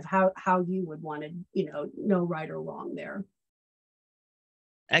kind of how you would want to, no right or wrong there.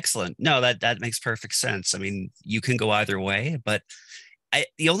 Excellent. No, that makes perfect sense. I mean, you can go either way, but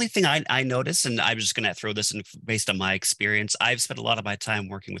the only thing I notice, and I'm just going to throw this in based on my experience, I've spent a lot of my time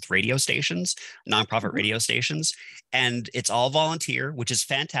working with radio stations, nonprofit radio stations, and it's all volunteer, which is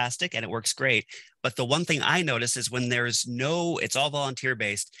fantastic, and it works great. But the one thing I notice is when it's all volunteer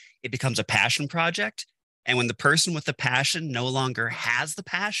based, it becomes a passion project. And when the person with the passion no longer has the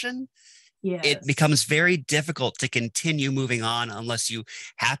passion, it becomes very difficult to continue moving on unless you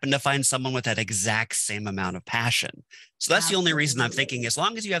happen to find someone with that exact same amount of passion. So that's the only reason I'm thinking, as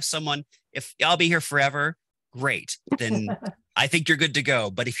long as you have someone, if I'll be here forever, great, then I think you're good to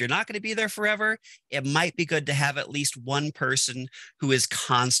go. But if you're not going to be there forever, it might be good to have at least one person who is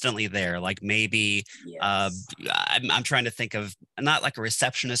constantly there. Like maybe I'm trying to think of not like a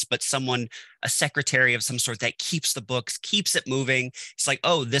receptionist, but a secretary of some sort that keeps the books, keeps it moving. It's like,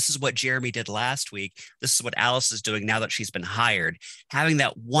 oh, this is what Jeremy did last week. This is what Alice is doing now that she's been hired. Having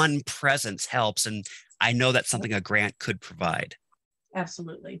that one presence helps. And I know that's something a grant could provide.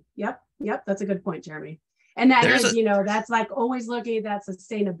 Absolutely. Yep. That's a good point, Jeremy. And that is, that's like always looking at that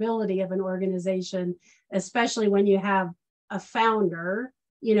sustainability of an organization, especially when you have a founder,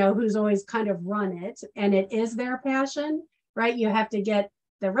 who's always kind of run it and it is their passion, right? You have to get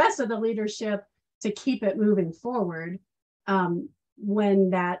the rest of the leadership to keep it moving forward when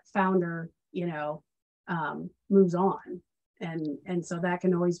that founder, moves on. And so that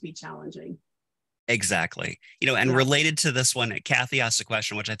can always be challenging. Exactly. And related to this one, Kathy asked a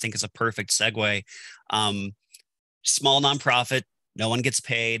question, which I think is a perfect segue. Small nonprofit, no one gets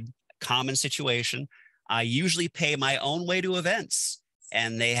paid, common situation. I usually pay my own way to events,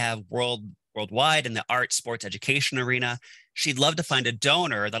 and they have worldwide in the art, sports, education arena. She'd love to find a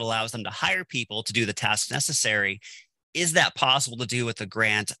donor that allows them to hire people to do the tasks necessary. Is that possible to do with a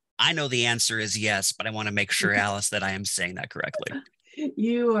grant? I know the answer is yes, but I want to make sure, Alice, that I am saying that correctly.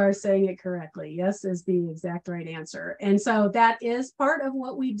 You are saying it correctly. Yes is the exact right answer. And so that is part of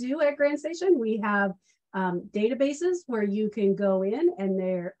what we do at GrantStation. We have databases where you can go in, and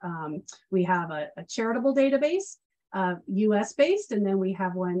we have a charitable database, US based, and then we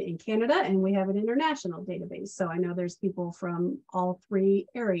have one in Canada, and we have an international database. So I know there's people from all three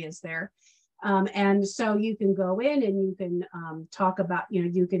areas there. And so you can go in and you can talk about,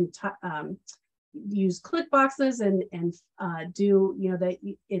 you can use click boxes and do, that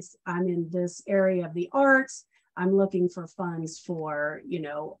I'm in this area of the arts. I'm looking for funds for,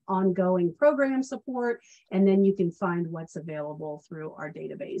 ongoing program support. And then you can find what's available through our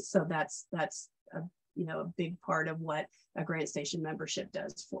database. So that's a big part of what a GrantStation membership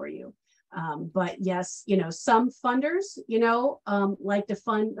does for you. But yes, some funders, like to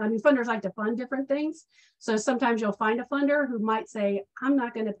fund, funders like to fund different things. So sometimes you'll find a funder who might say, I'm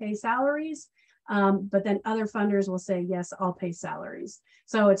not going to pay salaries. But then other funders will say, yes, I'll pay salaries.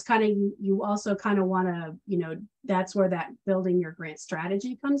 So it's kind of, you also kind of want to, that's where that building your grant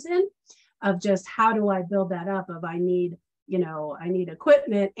strategy comes in, of just how do I build that up of I need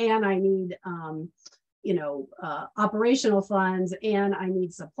equipment, and I need, operational funds, and I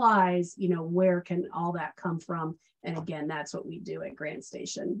need supplies, where can all that come from? And again, that's what we do at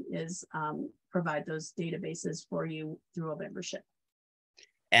GrantStation, is provide those databases for you through a membership.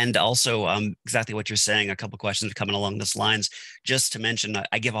 And also exactly what you're saying, a couple of questions coming along those lines. Just to mention,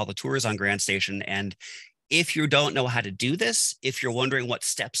 I give all the tours on GrantStation, and If you don't know how to do this, if you're wondering what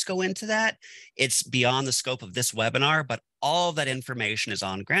steps go into that, it's beyond the scope of this webinar, but all of that information is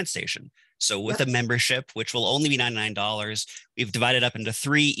on GrantStation. So with Yep. a membership, which will only be $99, we've divided up into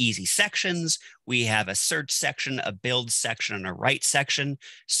 3 easy sections. We have a search section, a build section, and a write section.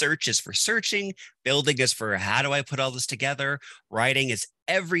 Search is for searching. Building is for how do I put all this together? Writing is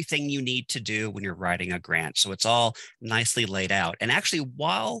everything you need to do when you're writing a grant. So it's all nicely laid out. And actually,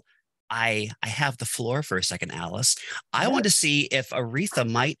 while I have the floor for a second, Alice, I want to see if Aretha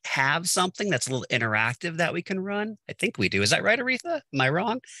might have something that's a little interactive that we can run. I think we do. Is that right, Aretha? Am I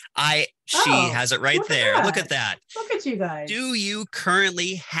wrong? She Oh, has it right look at there. Look that. at that. Look at you guys. Do you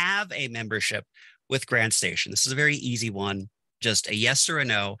currently have a membership with GrantStation? This is a very easy one. Just a yes or a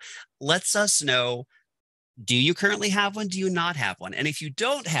no. Lets us know, do you currently have one? Do you not have one? And if you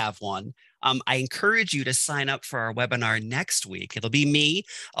don't have one, I encourage you to sign up for our webinar next week. It'll be me,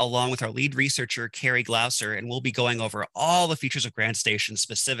 along with our lead researcher, Carrie Glauser, and we'll be going over all the features of GrantStation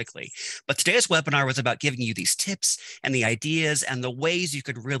specifically. But today's webinar was about giving you these tips and the ideas and the ways you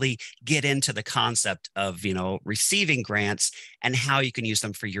could really get into the concept of, receiving grants and how you can use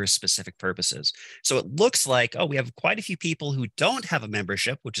them for your specific purposes. So it looks like, we have quite a few people who don't have a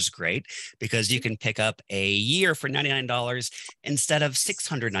membership, which is great because you can pick up a year for $99 instead of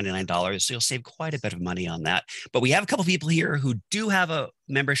 $699. So you'll save quite a bit of money on that. But we have a couple people here who do have a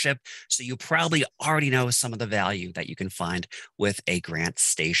membership, so you probably already know some of the value that you can find with a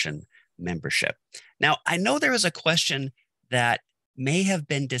GrantStation membership. Now, I know there was a question that may have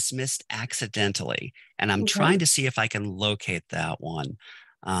been dismissed accidentally, and I'm trying to see if I can locate that one.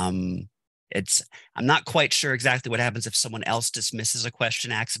 I'm not quite sure exactly what happens if someone else dismisses a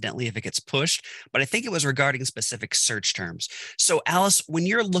question accidentally, if it gets pushed, but I think it was regarding specific search terms. So Alice, when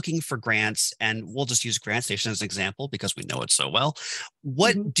you're looking for grants, and we'll just use GrantStation as an example because we know it so well,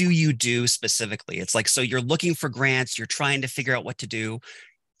 what do you do specifically? It's like, so you're looking for grants, you're trying to figure out what to do.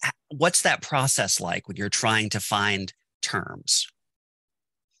 What's that process like when you're trying to find terms?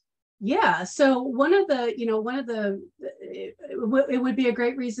 Yeah, so it would be a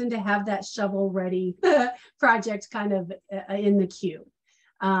great reason to have that shovel-ready project kind of in the queue,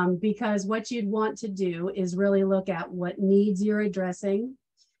 because what you'd want to do is really look at what needs you're addressing,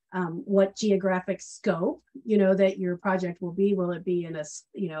 what geographic scope, that your project will be. Will it be in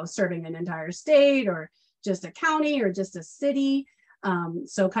serving an entire state or just a county or just a city?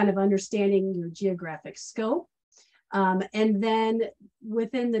 So kind of understanding your geographic scope. And then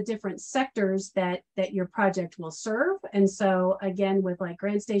within the different sectors that your project will serve. And so again, with like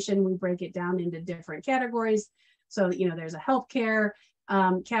GrantStation, we break it down into different categories. So, there's a healthcare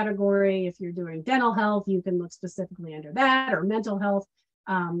category. If you're doing dental health, you can look specifically under that, or mental health.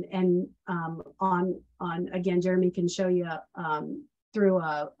 And again, Jeremy can show you through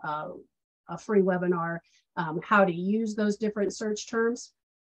a free webinar how to use those different search terms.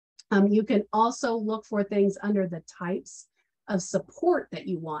 You can also look for things under the types of support that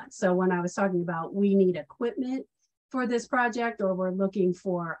you want. So when I was talking about we need equipment for this project, or we're looking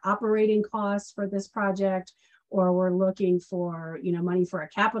for operating costs for this project, or we're looking for money for a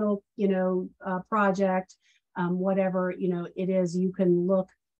capital project, whatever it is, you can look.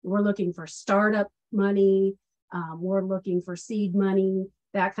 We're looking for startup money, we're looking for seed money,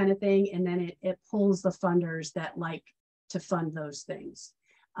 that kind of thing, and then it pulls the funders that like to fund those things.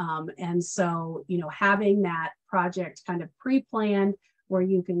 And so, having that project kind of pre-planned where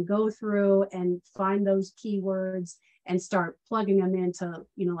you can go through and find those keywords and start plugging them into,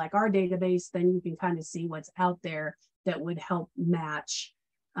 like our database, then you can kind of see what's out there that would help match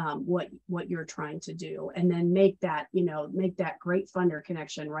what you're trying to do, and then make that great funder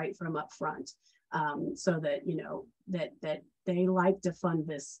connection right from up front, so that, that they like to fund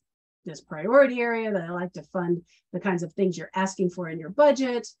this priority area, that I like to fund the kinds of things you're asking for in your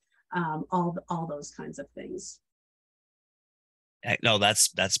budget, all those kinds of things. No,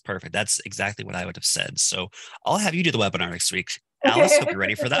 that's perfect. That's exactly what I would have said. So I'll have you do the webinar next week. Alice, hope you're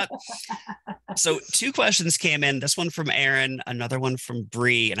ready for that. So 2 questions came in, this one from Aaron, another one from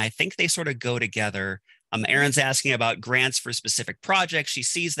Bree, and I think they sort of go together. Aaron's asking about grants for specific projects. She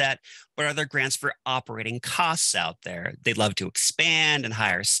sees that, but are there grants for operating costs out there? They'd love to expand and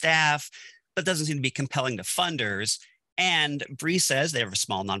hire staff, but doesn't seem to be compelling to funders. And Bree says they have a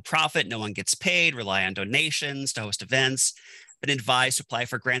small nonprofit, no one gets paid, rely on donations to host events, been advised to apply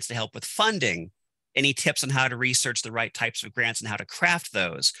for grants to help with funding. Any tips on how to research the right types of grants and how to craft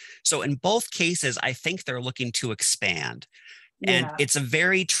those? So in both cases, I think they're looking to expand. And it's a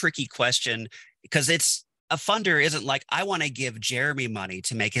very tricky question because it's a funder isn't like, I want to give Jeremy money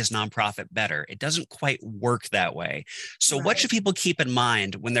to make his nonprofit better. It doesn't quite work that way. So what Right. should people keep in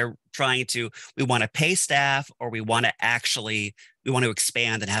mind when they're trying to, we want to pay staff, or we want to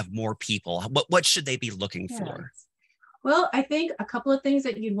expand and have more people? What should they be looking Yeah. for? Well, I think a couple of things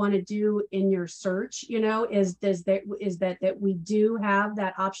that you'd want to do in your search, is that we do have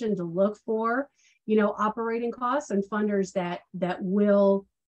that option to look for, operating costs and funders that will,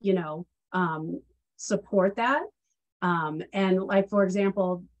 support that. And like, for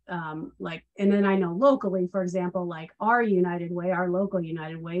example, and then I know locally, for example, like our United Way, our local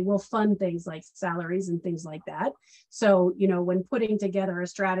United Way will fund things like salaries and things like that. So, when putting together a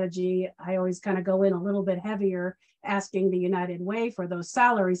strategy, I always kind of go in a little bit heavier, asking the United Way for those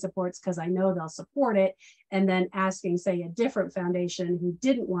salary supports, because I know they'll support it. And then asking, say, a different foundation who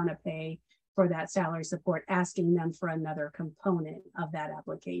didn't want to pay for that salary support, asking them for another component of that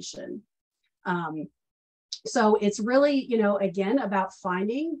application. So it's really, again, about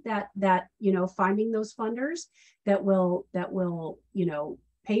finding finding those funders that will,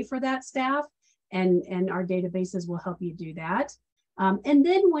 pay for that staff, and our databases will help you do that. And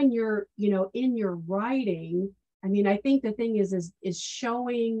then when you're, in your writing, I mean, I think the thing is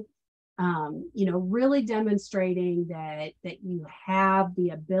showing, really demonstrating that you have the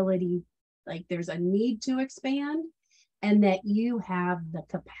ability, like there's a need to expand, and that you have the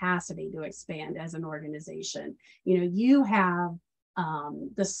capacity to expand as an organization. You have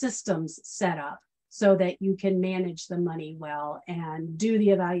the systems set up so that you can manage the money well, and do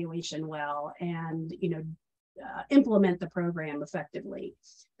the evaluation well, and implement the program effectively,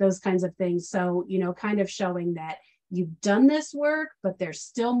 those kinds of things. So, kind of showing that you've done this work, but there's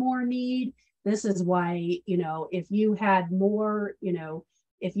still more need. This is why, if you had more,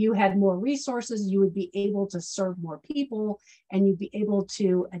 if you had more resources, you would be able to serve more people, and you'd be able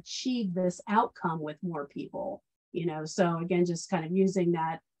to achieve this outcome with more people. So again, just kind of using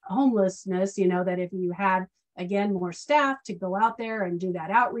that homelessness, that if you had, again, more staff to go out there and do that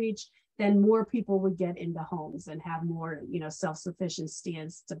outreach, then more people would get into homes and have more, self-sufficiency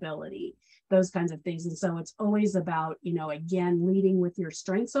and stability, those kinds of things. And so it's always about, again, leading with your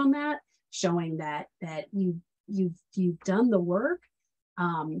strengths on that, showing that you've done the work,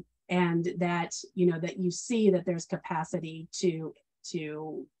 and that, that you see that there's capacity to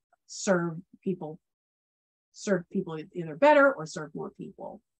serve people either better or serve more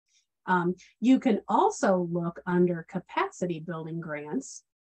people. You can also look under capacity building grants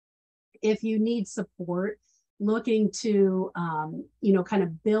if you need support looking to, kind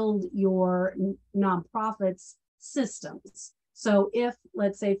of build your nonprofits systems. So if,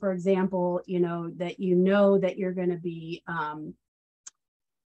 let's say, for example, that you're going to be,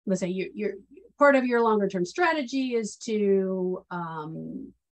 let's say you're part of your longer term strategy is to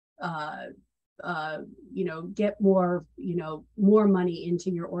get more money into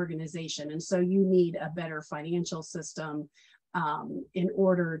your organization, and so you need a better financial system in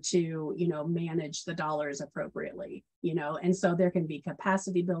order to manage the dollars appropriately, and so there can be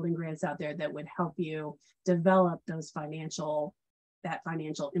capacity building grants out there that would help you develop that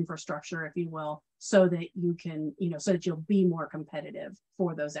financial infrastructure, if you will, so that you can, so that you'll be more competitive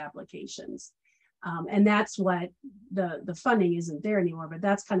for those applications. And that's what the funding isn't there anymore, but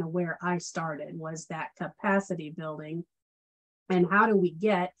that's kind of where I started, was that capacity building. And how do we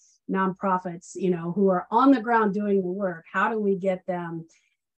get nonprofits, who are on the ground doing the work, how do we get them,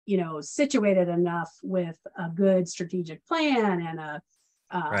 situated enough with a good strategic plan and a,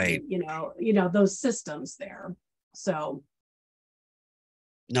 Right. those systems there. So.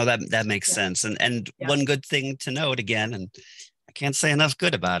 No, that makes sense. And one good thing to note again, and I can't say enough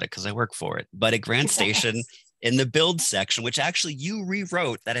good about it because I work for it, but at GrantStation, in the build section, which actually you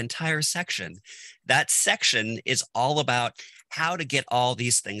rewrote that entire section, that section is all about how to get all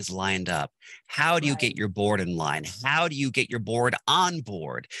these things lined up. How do you get your board in line? How do you get your board on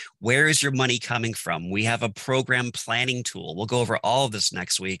board? Where is your money coming from? We have a program planning tool. We'll go over all of this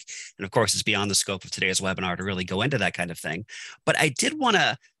next week. And of course, it's beyond the scope of today's webinar to really go into that kind of thing. But I did want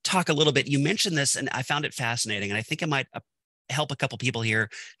to talk a little bit. You mentioned this, and I found it fascinating. And I think it might help a couple people here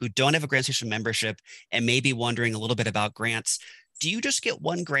who don't have a GrantStation membership and may be wondering a little bit about grants. Do you just get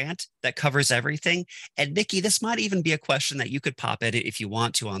one grant that covers everything? And Nikki, this might even be a question that you could pop at it if you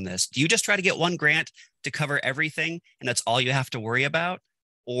want to on this. Do you just try to get one grant to cover everything and that's all you have to worry about?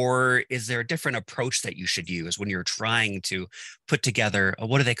 Or is there a different approach that you should use when you're trying to put together,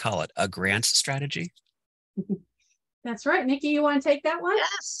 what do they call it, a grant strategy? That's right. Nikki, you want to take that one?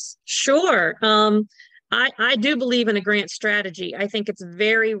 Yes, sure. I do believe in a grant strategy. I think it's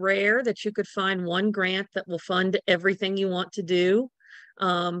very rare that you could find one grant that will fund everything you want to do.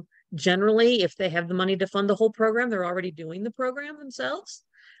 Generally, if they have the money to fund the whole program, they're already doing the program themselves.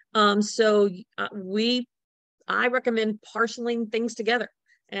 I recommend parceling things together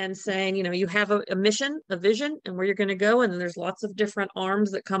and saying, you have a mission, a vision, and where you're going to go. And then there's lots of different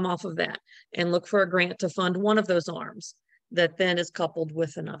arms that come off of that, and look for a grant to fund one of those arms that then is coupled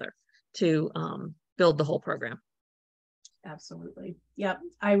with another to build the whole program. Absolutely. Yep.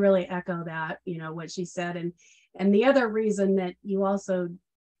 I really echo that, what she said. And the other reason that you also,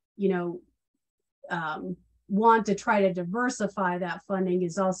 want to try to diversify that funding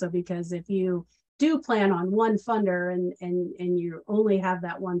is also because if you do plan on one funder and you only have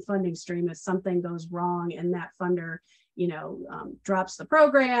that one funding stream, if something goes wrong and that funder, drops the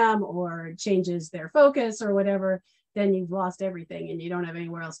program or changes their focus or whatever, then you've lost everything and you don't have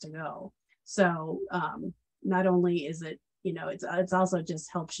anywhere else to go. So not only is it, it's also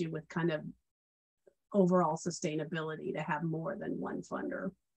just helps you with kind of overall sustainability to have more than one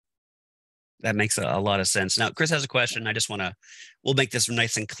funder. That makes a lot of sense. Now, Chris has a question. We'll make this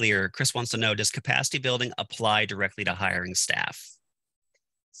nice and clear. Chris wants to know, does capacity building apply directly to hiring staff?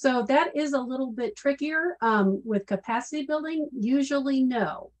 So that is a little bit trickier. With capacity building, usually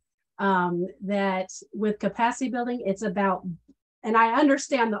no. That with capacity building, it's about, and I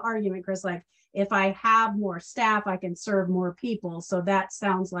understand the argument, Chris, like if I have more staff, I can serve more people. So that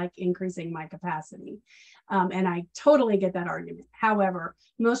sounds like increasing my capacity. And I totally get that argument. However,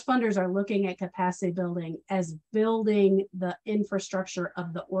 most funders are looking at capacity building as building the infrastructure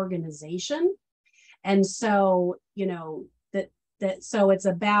of the organization. And so, so it's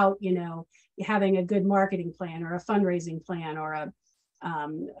about, having a good marketing plan or a fundraising plan or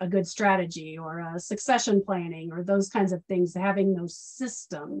a good strategy or a succession planning or those kinds of things, having those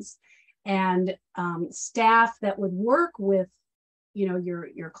systems and staff that would work with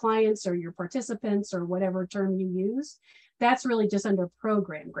your clients or your participants or whatever term you use. That's really just under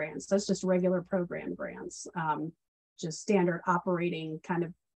program grants. That's just regular program grants, just standard operating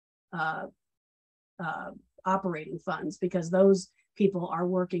kind of operating funds, because those people are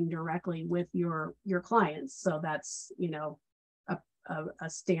working directly with your clients. So that's a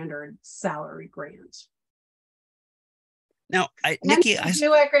standard salary grant. Now, Nikki, I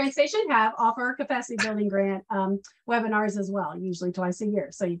do at GrantStation offer capacity building grant webinars as well, usually twice a year.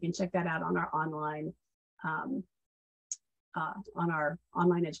 So you can check that out on our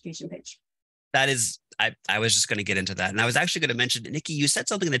online education page. That is, I was just going to get into that. And I was actually going to mention, Nikki, you said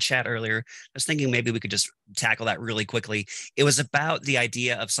something in the chat earlier. I was thinking maybe we could just tackle that really quickly. It was about the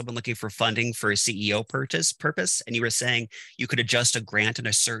idea of someone looking for funding for a CEO purpose. And you were saying you could adjust a grant in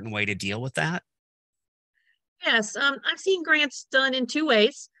a certain way to deal with that. Yes, I've seen grants done in two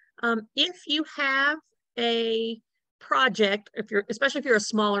ways. If you have a project, especially if you're a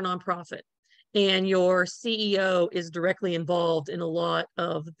smaller nonprofit and your CEO is directly involved in a lot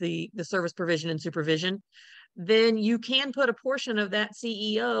of the service provision and supervision, then you can put a portion of that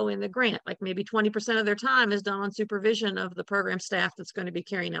CEO in the grant, like maybe 20% of their time is done on supervision of the program staff that's going to be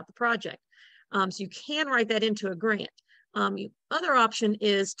carrying out the project. So you can write that into a grant. Other option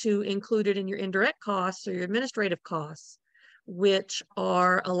is to include it in your indirect costs or your administrative costs, which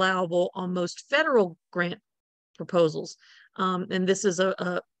are allowable on most federal grant proposals. And this is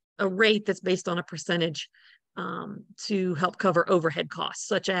a rate that's based on a percentage to help cover overhead costs,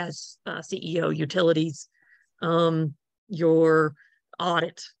 such as CEO, utilities, your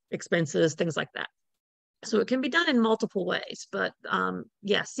audit expenses, things like that. So it can be done in multiple ways, but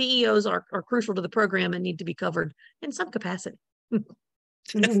yeah, CEOs are crucial to the program and need to be covered in some capacity.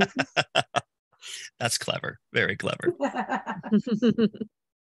 That's clever. Very clever.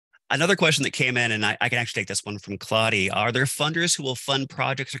 Another question that came in, and I can actually take this one from Claudia. Are there funders who will fund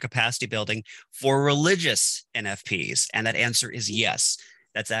projects or capacity building for religious NFPs? And that answer is yes.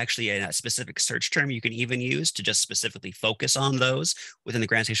 That's actually a specific search term you can even use to just specifically focus on those within the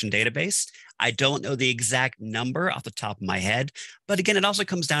GrantStation database. I don't know the exact number off the top of my head, but again, it also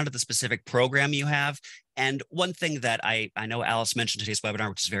comes down to the specific program you have. And one thing that I know Alice mentioned in today's webinar,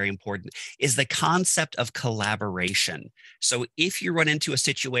 which is very important, is the concept of collaboration. So if you run into a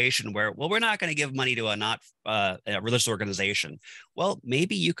situation where, well, we're not going to give money to a religious organization, well,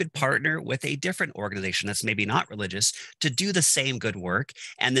 maybe you could partner with a different organization that's maybe not religious to do the same good work,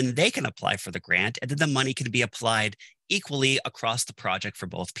 and then they can apply for the grant, and then the money can be applied equally across the project for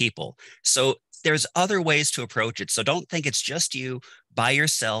both people. So there's other ways to approach it. So don't think it's just you by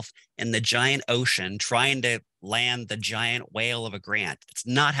yourself in the giant ocean trying to land the giant whale of a grant. It's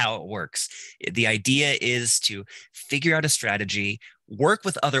not how it works. The idea is to figure out a strategy, work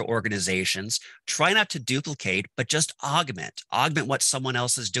with other organizations, try not to duplicate, but just augment what someone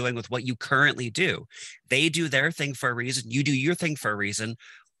else is doing with what you currently do. They do their thing for a reason. You do your thing for a reason.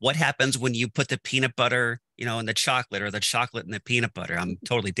 What happens when you put the peanut butter, in the chocolate, or the chocolate in the peanut butter? I'm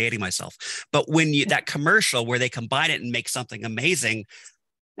totally dating myself. But when that commercial where they combine it and make something amazing,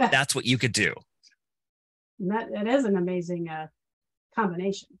 that's what you could do. That is an amazing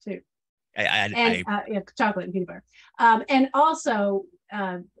combination too. Chocolate and peanut butter. And also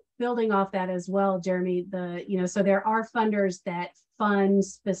building off that as well, Jeremy, so there are funders that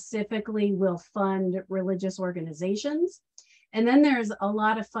specifically will fund religious organizations. And then there's a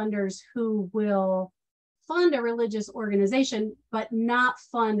lot of funders who will fund a religious organization, but not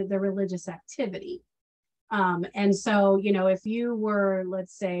fund the religious activity. And so, if you were,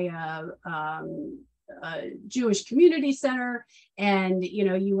 let's say, a Jewish community center, and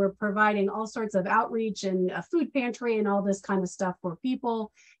you were providing all sorts of outreach and a food pantry and all this kind of stuff for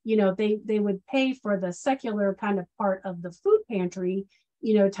people, they would pay for the secular kind of part of the food pantry,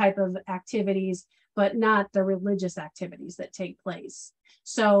 type of activities, but not the religious activities that take place.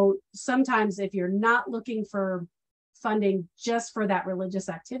 So sometimes if you're not looking for funding just for that religious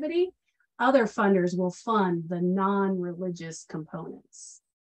activity, other funders will fund the non-religious components,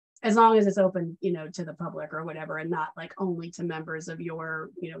 as long as it's open, to the public or whatever, and not like only to members of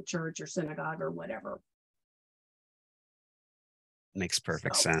your, church or synagogue or whatever. Makes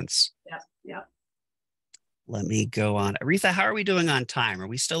perfect sense. Yeah. Let me go on. Aretha, how are we doing on time? Are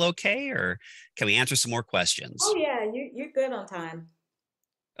we still okay, or can we answer some more questions? Oh yeah, you're good on time.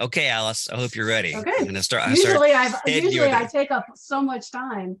 Okay, Alice, I hope you're ready. Okay. I'm gonna start. Usually I take up so much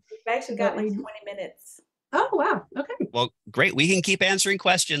time. We've actually got like 20 minutes. Oh, wow. Okay. Well, great. We can keep answering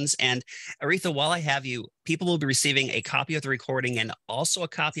questions. And Aretha, while I have you, people will be receiving a copy of the recording and also a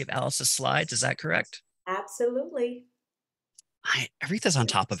copy of Alice's slides. Is that correct? Absolutely. Aretha's on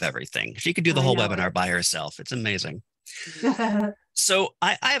top of everything. She could do the whole webinar by herself. It's amazing. So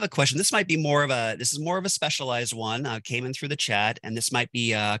I have a question. This is more of a specialized one. Came in through the chat, and this might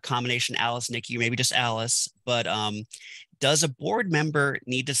be a combination Alice, Nikki, or maybe just Alice. But does a board member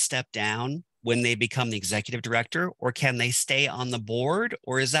need to step down when they become the executive director, or can they stay on the board,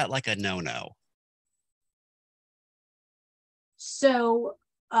 or is that like a no-no? So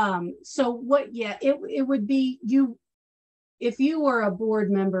what? Yeah, it would be you. If you were a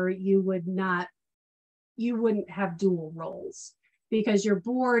board member, you wouldn't have dual roles, because your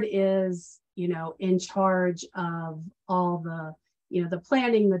board is, in charge of all the, the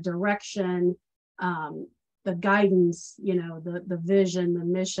planning, the direction, the guidance, the vision, the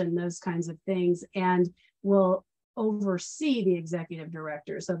mission, those kinds of things, and will oversee the executive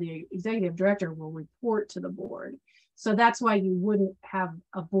director. So the executive director will report to the board. So that's why you wouldn't have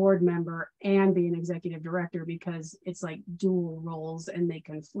a board member and be an executive director, because it's like dual roles and they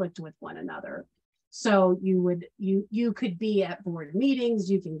conflict with one another. So you could be at board meetings,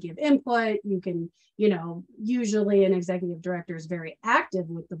 you can give input, you can, usually an executive director is very active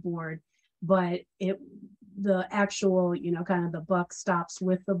with the board, but the actual, kind of the buck stops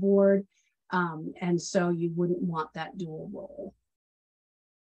with the board. And so you wouldn't want that dual role.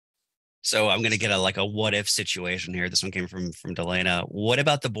 So I'm going to get a what if situation here. This one came from Delana. What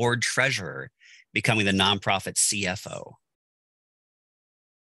about the board treasurer becoming the nonprofit CFO?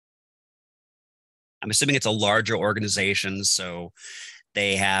 I'm assuming it's a larger organization, so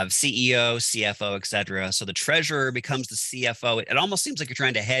they have CEO, CFO, et cetera. So the treasurer becomes the CFO. It almost seems like you're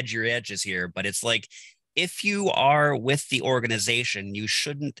trying to hedge your edges here, but it's like, if you are with the organization,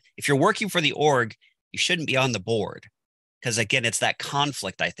 if you're working for the org, you shouldn't be on the board. Because again, it's that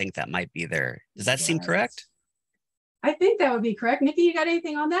conflict, I think, that might be there. Does that seem correct? I think that would be correct. Nikki, you got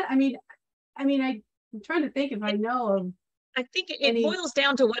anything on that? I'm trying to think if I know of. I think it boils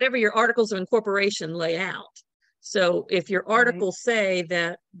down to whatever your articles of incorporation lay out. So if your articles say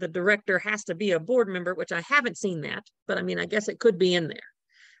that the director has to be a board member, which I haven't seen that, but I guess it could be in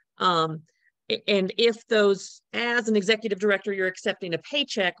there. And if those, as an executive director, you're accepting a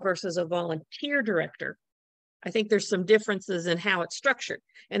paycheck versus a volunteer director, I think there's some differences in how it's structured.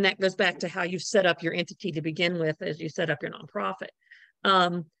 And that goes back to how you set up your entity to begin with as you set up your nonprofit.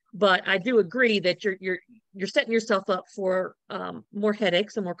 But I do agree that you're setting yourself up for more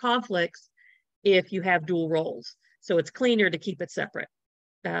headaches and more conflicts if you have dual roles. So it's cleaner to keep it separate.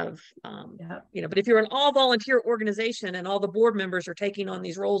 But if you're an all volunteer organization and all the board members are taking on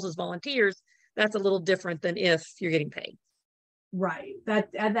these roles as volunteers, that's a little different than if you're getting paid. Right.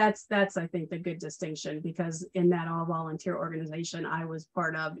 That's I think the good distinction, because in that all volunteer organization I was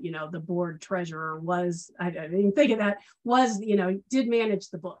part of, the board treasurer was, I didn't even think of that, was, did manage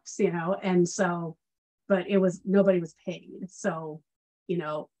the books, and so, but it was, nobody was paid. So,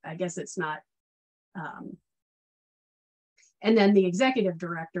 I guess it's not, and then the executive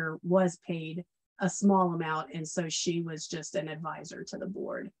director was paid a small amount. And so she was just an advisor to the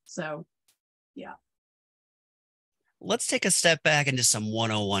board. So, yeah. Let's take a step back into some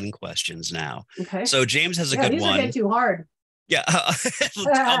 101 questions now. Okay. So James has a good these one. Are getting too hard. Yeah.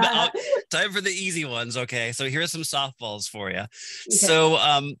 Time for the easy ones. Okay. So here are some softballs for you. Okay. So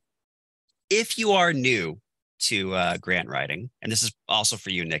if you are new to grant writing, and this is also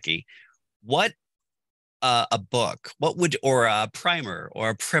for you, Nikki, what a book, what would, or a primer or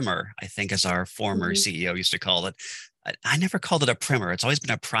a primer, I think as our former CEO used to call it. I never called it a primer. It's always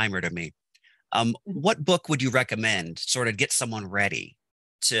been a primer to me. What book would you recommend sort of get someone ready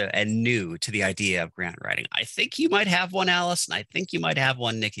to and new to the idea of grant writing? I think you might have one, Alice, and I think you might have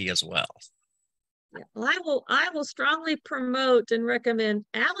one, Nikki, as well. Well, I will strongly promote and recommend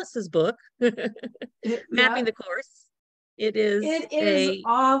Alice's book, Mapping the Course. It is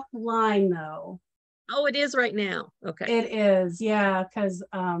offline though. Oh, it is right now. Okay. It is, yeah, because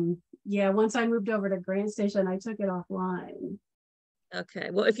once I moved over to GrantStation, I took it offline. Okay.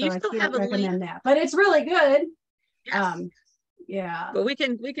 Well, if you still have a link, that, but it's really good. Yes. Yeah. But we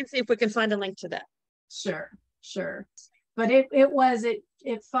can see if we can find a link to that. Sure. But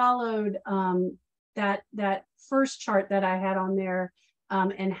it followed that first chart that I had on there,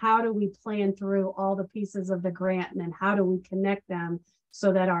 and how do we plan through all the pieces of the grant, and then how do we connect them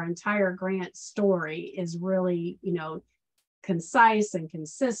so that our entire grant story is really, concise and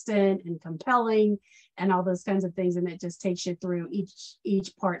consistent and compelling and all those kinds of things. And it just takes you through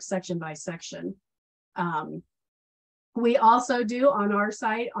each part section by section. We also do on our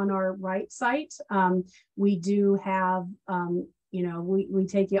site, on our right site, we do have, we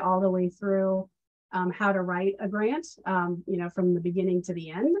take you all the way through how to write a grant, from the beginning to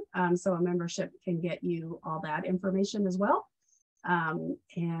the end. So a membership can get you all that information as well.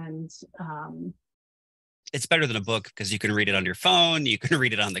 It's better than a book because you can read it on your phone, you can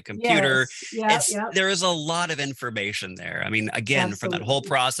read it on the computer. Yes. There is a lot of information there. I mean, again, from that whole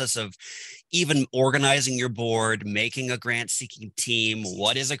process of even organizing your board, making a grant seeking team.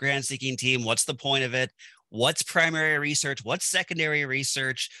 What is a grant seeking team? What's the point of it? What's primary research? What's secondary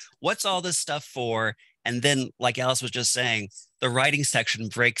research? What's all this stuff for? And then, like Alice was just saying, the writing section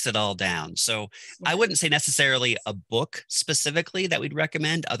breaks it all down. So I wouldn't say necessarily a book specifically that we'd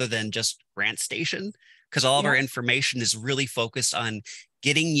recommend other than just GrantStation, because all of our information is really focused on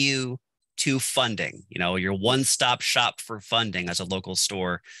getting you to funding. Your one-stop shop for funding as a local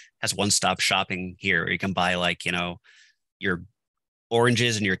store has one-stop shopping here. You can buy your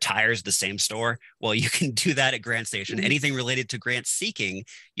oranges and your tires at the same store. Well, you can do that at GrantStation. Anything related to grant seeking,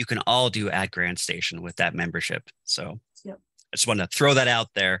 you can all do at GrantStation with that membership. So I just want to throw that out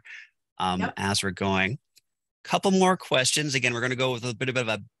there as we're going. Couple more questions. Again, we're going to go with a bit of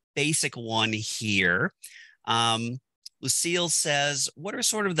a basic one here. Lucille says, what are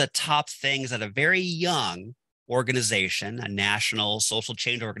sort of the top things that a very young organization, a national social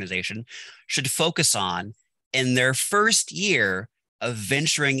change organization, should focus on in their first year of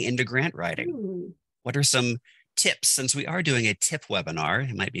venturing into grant writing? What are some tips? Since we are doing a tip webinar,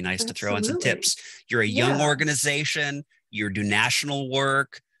 it might be nice to throw in some tips. You're a young organization, you do national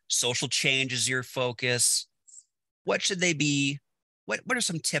work, social change is your focus. What should they be? What are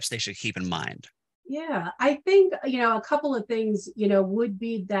some tips they should keep in mind? Yeah, I think, a couple of things, would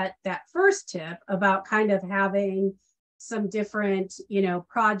be that first tip about kind of having some different,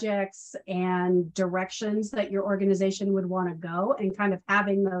 projects and directions that your organization would want to go, and kind of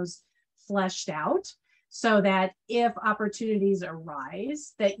having those fleshed out so that if opportunities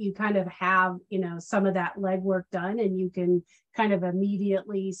arise, that you kind of have, some of that legwork done, and you can kind of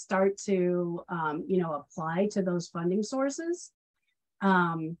immediately start to, apply to those funding sources.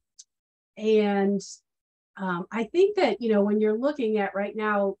 I think that, when you're looking at right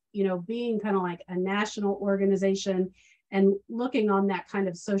now, being kind of like a national organization and looking on that kind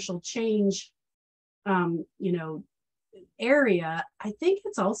of social change, area, I think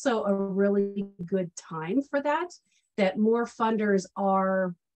it's also a really good time for that more funders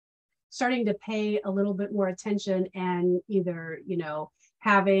are starting to pay a little bit more attention and either,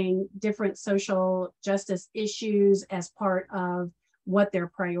 having different social justice issues as part of what their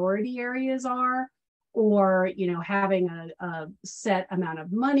priority areas are, or having a set amount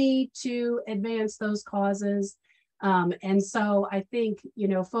of money to advance those causes. And so I think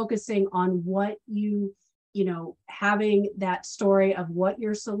focusing on what having that story of what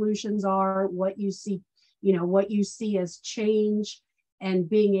your solutions are, what you see as change, and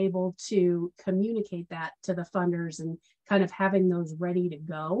being able to communicate that to the funders and kind of having those ready to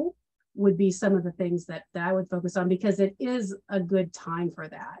go would be some of the things that I would focus on, because it is a good time for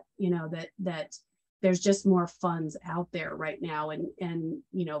that, that there's just more funds out there right now, and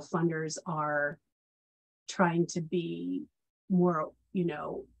funders are trying to be more,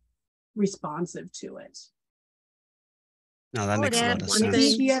 responsive to it. No, that I would makes a add lot of one sense.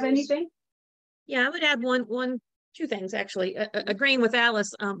 thing. Do you have anything? Yeah, I would add two things actually. Agreeing with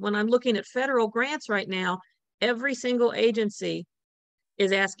Alice, when I'm looking at federal grants right now, every single agency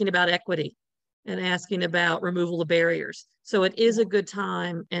is asking about equity and asking about removal of barriers. So it is a good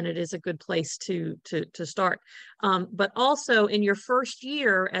time and it is a good place to start. But also in your first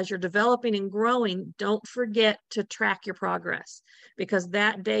year, as you're developing and growing, don't forget to track your progress, because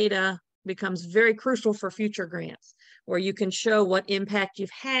that data becomes very crucial for future grants, where you can show what impact you've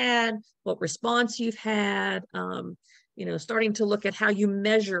had, what response you've had, starting to look at how you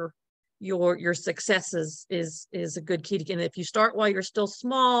measure your successes is a good key to. And if you start while you're still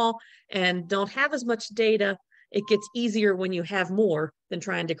small and don't have as much data, it gets easier when you have more than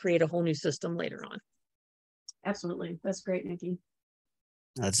trying to create a whole new system later on. Absolutely. That's great, Nikki.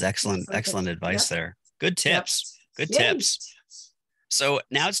 That's excellent. Okay. Excellent advice there. Good tips. Good Yay. tips. So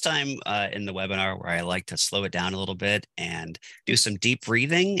now it's time in the webinar where I like to slow it down a little bit and do some deep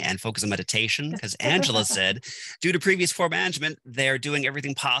breathing and focus on meditation, because Angela said, due to previous poor management, they're doing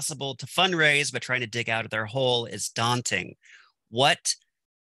everything possible to fundraise, but trying to dig out of their hole is daunting. What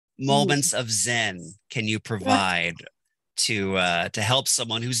moments of Zen can you provide to help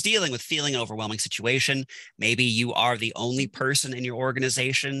someone who's dealing with feeling an overwhelming situation? Maybe you are the only person in your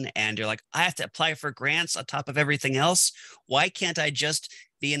organization and you're like, I have to apply for grants on top of everything else. Why can't I just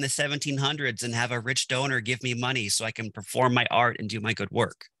be in the 1700s and have a rich donor give me money so I can perform my art and do my good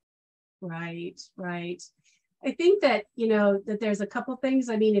work? Right. I think that, that there's a couple things.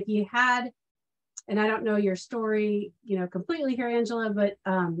 I mean, if you had, and I don't know your story, completely here, Angela, but,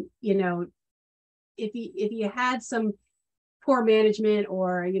 if you had some poor management,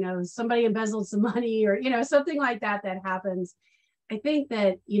 or somebody embezzled some money, or something like that happens, I think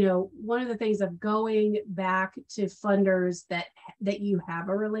that one of the things of going back to funders that you have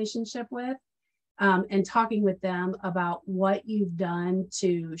a relationship with, and talking with them about what you've done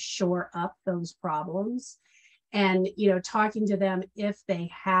to shore up those problems, and talking to them if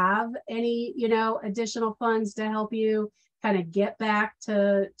they have any additional funds to help you kind of get back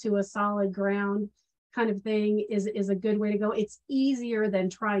to a solid ground kind of thing is a good way to go. It's easier than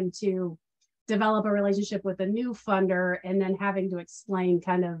trying to develop a relationship with a new funder and then having to explain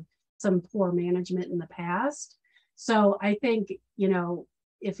kind of some poor management in the past. So I think,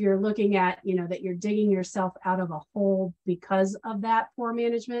 if you're looking at, that you're digging yourself out of a hole because of that poor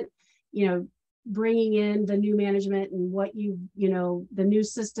management, bringing in the new management and what the new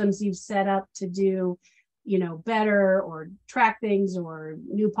systems you've set up to do better, or track things, or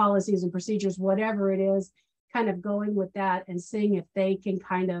new policies and procedures, whatever it is, kind of going with that and seeing if they can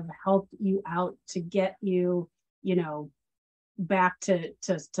kind of help you out to get you, back to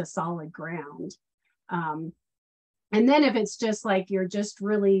solid ground. And then if it's just like, you're just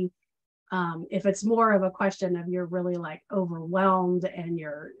really, if it's more of a question of you're really like overwhelmed and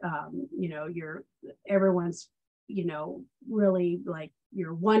you're, everyone's, really like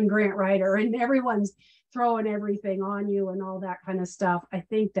you're one grant writer and everyone's throwing everything on you and all that kind of stuff, I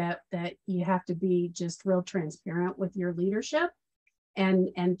think that you have to be just real transparent with your leadership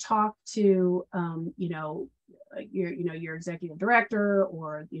and talk to your executive director,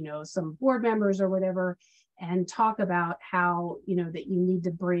 or some board members or whatever, and talk about how that you need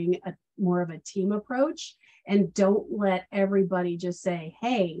to bring a more of a team approach, and don't let everybody just say,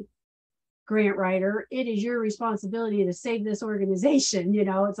 hey, grant writer, it is your responsibility to save this organization.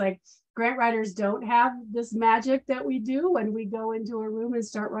 It's like, grant writers don't have this magic that we do when we go into a room and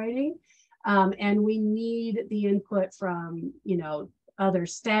start writing. And we need the input from, other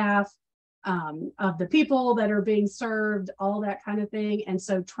staff, of the people that are being served, all that kind of thing. And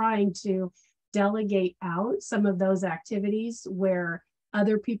so trying to delegate out some of those activities where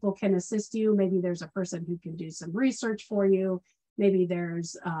other people can assist you. Maybe there's a person who can do some research for you. Maybe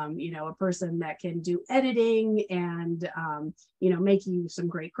there's, a person that can do editing and, make you some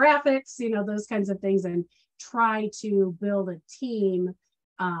great graphics, those kinds of things, and try to build a team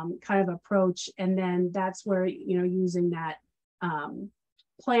kind of approach. And then that's where, using that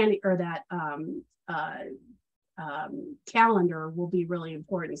planning, or that calendar will be really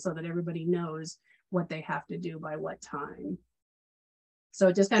important, so that everybody knows what they have to do by what time. So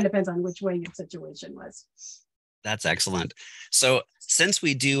it just kind of depends on which way your situation was. That's excellent. So since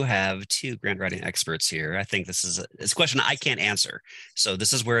we do have two grant writing experts here, I think this is a question I can't answer. So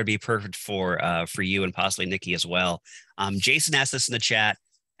this is where it'd be perfect for you and possibly Nikki as well. Jason asked this in the chat,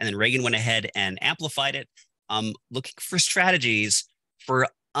 and then Reagan went ahead and amplified it. Looking for strategies for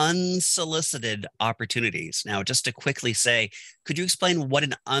unsolicited opportunities. Now, just to quickly say, could you explain what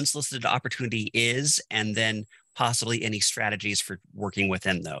an unsolicited opportunity is, and then possibly any strategies for working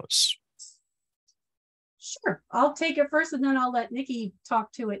within those? Sure, I'll take it first and then I'll let Nikki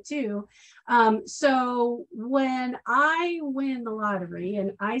talk to it too. So when I win the lottery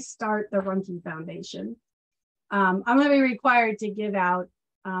and I start the Ruhnke Foundation, I'm going to be required to give out,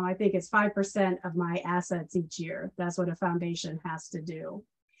 I think it's 5% of my assets each year. That's what a foundation has to do.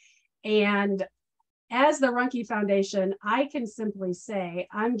 And as the Ruhnke Foundation, I can simply say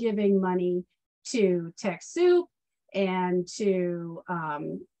I'm giving money to TechSoup and to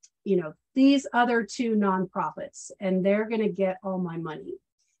these other two nonprofits, and they're going to get all my money,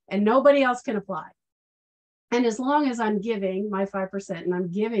 and nobody else can apply. And as long as I'm giving my 5% and I'm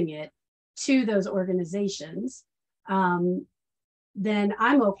giving it to those organizations, then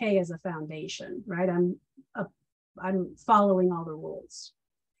I'm okay as a foundation, right? I'm following all the rules.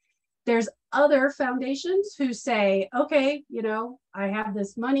 There's other foundations who say, okay, I have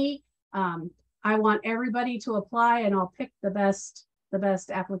this money. I want everybody to apply, and I'll pick the best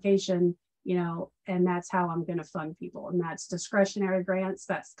application, and that's how I'm going to fund people. And that's discretionary grants.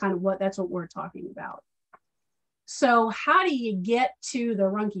 That's kind of that's what we're talking about. So how do you get to the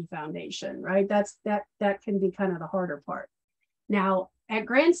Ruhnke Foundation, right? That can be kind of the harder part. Now at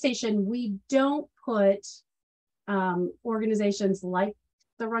GrantStation, we don't put organizations like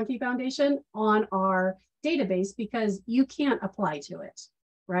the Ruhnke Foundation on our database because you can't apply to it,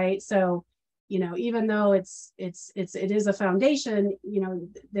 right? So, even though it is a foundation,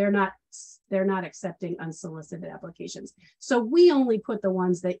 they're not accepting unsolicited applications. So we only put the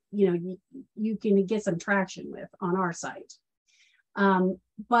ones that you can get some traction with on our site.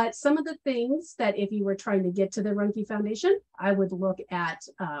 But some of the things that if you were trying to get to the Ruhnke Foundation, I would look at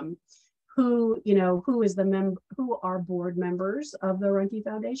who are board members of the Ruhnke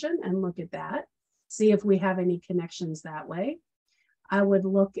Foundation and look at that, see if we have any connections that way. I would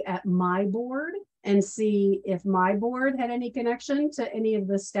look at my board and see if my board had any connection to any of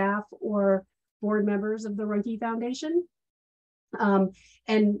the staff or board members of the Ruhnke Foundation.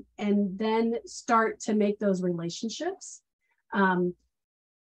 And then start to make those relationships.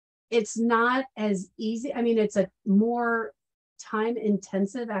 It's not as easy. I mean, it's a more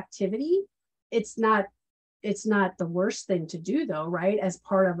time-intensive activity. It's not the worst thing to do though, right? As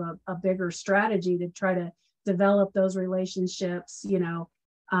part of a bigger strategy to try to develop those relationships,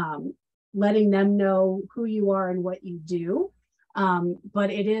 letting them know who you are and what you do.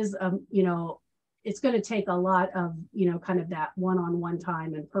 But it is, it's going to take a lot of, kind of that one-on-one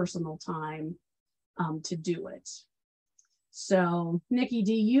time and personal time to do it. So Nikki,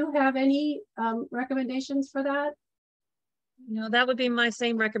 do you have any recommendations for that? That would be my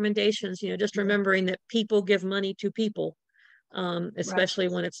same recommendations, just remembering that people give money to people, especially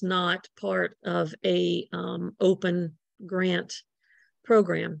when it's not part of a open grant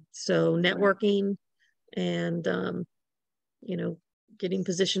program. So networking and, getting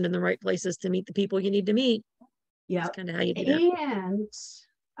positioned in the right places to meet the people you need to meet. Yeah. That's kind of how you do that. And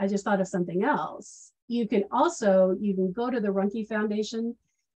I just thought of something else. You can go to the Ruhnke Foundation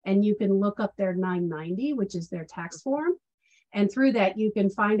and you can look up their 990, which is their tax form. And through that, you can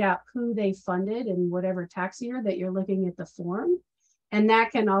find out who they funded in whatever tax year that you're looking at the form. And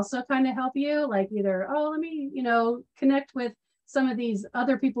that can also kind of help you, like either, let me, connect with some of these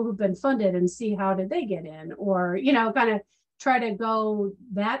other people who've been funded and see how did they get in, or, kind of try to go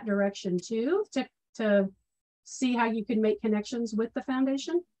that direction too, to see how you can make connections with the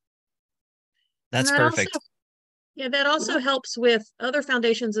foundation. That's perfect. That also helps with other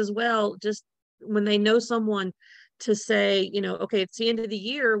foundations as well. Just when they know someone, to say, okay, it's the end of the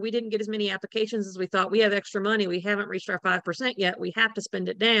year. We didn't get as many applications as we thought. We have extra money. We haven't reached our 5% yet. We have to spend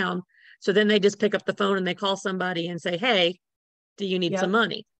it down. So then they just pick up the phone and they call somebody and say, hey, do you need some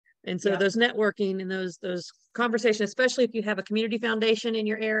money? And so those networking and those conversations, especially if you have a community foundation in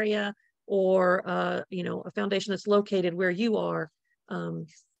your area or, a foundation that's located where you are,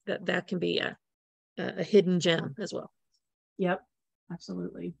 that can be a hidden gem as well. Yep,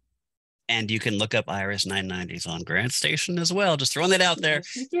 absolutely. And you can look up Iris 990s on GrantStation as well. Just throwing that out there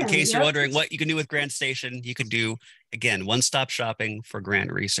in case you're wondering what you can do with GrantStation. You can do, again, one-stop shopping for grant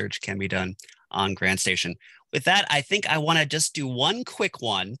research can be done on GrantStation. With that, I think I want to just do one quick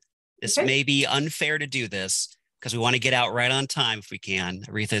one. This may be unfair to do this because we want to get out right on time if we can.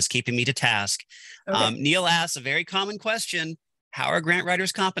 Aretha is keeping me to task. Neil asks a very common question. How are grant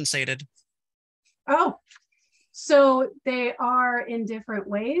writers compensated? Oh, so they are in different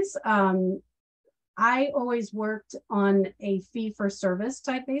ways. I always worked on a fee for service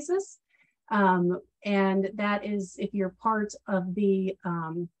type basis. And that is if you're part of the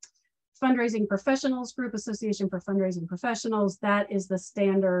Fundraising Professionals Group, Association for Fundraising Professionals. That is the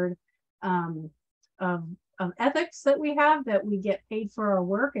standard of ethics that we have, that we get paid for our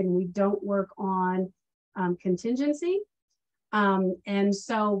work and we don't work on contingency. And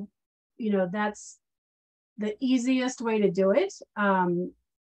so, you know, that's the easiest way to do it.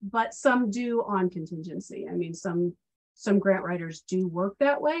 But some do on contingency. I mean, some grant writers do work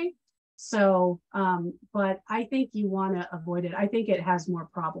that way. So, but I think you want to avoid it. I think it has more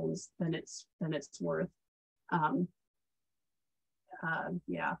problems than it's worth.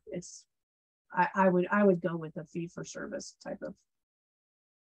 Yeah, it's, I would go with a fee for service type of.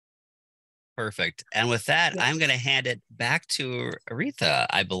 Perfect. And with that, Yeah. I'm going to hand it back to Aretha,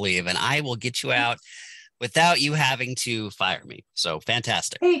 I believe, and I will get you out without you having to fire me. So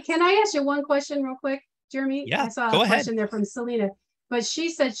fantastic. Hey, can I ask you one question real quick, Jeremy? Yeah, I saw go a ahead. question there from Selena, but she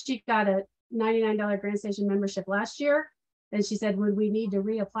said she got a $99 GrantStation membership last year. And she said, would we need to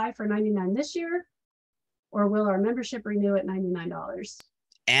reapply for $99 this year? Or will our membership renew at $99?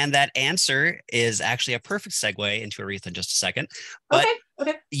 And that answer is actually a perfect segue into Aretha in just a second. But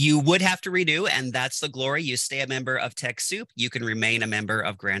okay. You would have to renew, and that's the glory. You stay a member of TechSoup, you can remain a member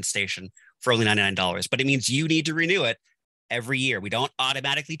of GrantStation for only $99. But it means you need to renew it every year. We don't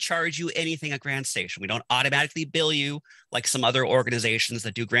automatically charge you anything at GrantStation. We don't automatically bill you like some other organizations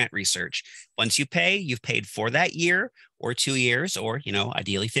that do grant research. Once you pay, you've paid for that year or 2 years, or, you know,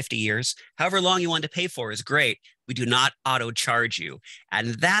 ideally 50 years. However long you want to pay for is great. We do not auto charge you.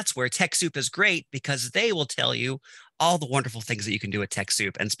 And that's where TechSoup is great, because they will tell you all the wonderful things that you can do at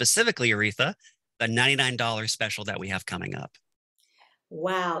TechSoup, and specifically, Aretha, the $99 special that we have coming up.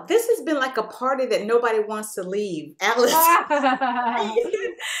 Wow, this has been like a party that nobody wants to leave. Alice, I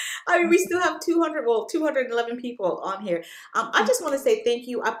mean, we still have 211 people on here. I just want to say thank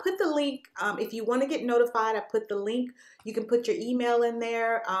you. I put the link, if you want to get notified, I put the link. You can put your email in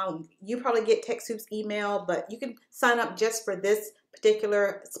there. You probably get TechSoup's email, but you can sign up just for this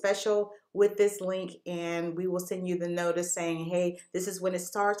particular special with this link, and we will send you the notice saying, hey, this is when it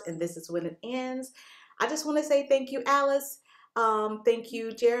starts and this is when it ends. I just want to say thank you, Alice. Thank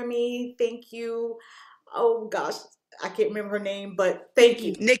you, Jeremy. Thank you. Oh gosh, I can't remember her name, but thank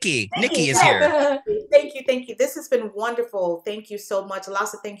you. Nikki is Yes, here. Thank you. This has been wonderful. Thank you so much.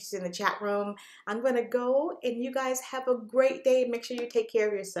 Lots of thank yous in the chat room. I'm going to go, and you guys have a great day. Make sure you take care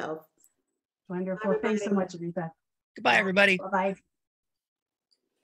of yourself. Wonderful. Thanks so much, Aretha. Goodbye, everybody. Bye-bye.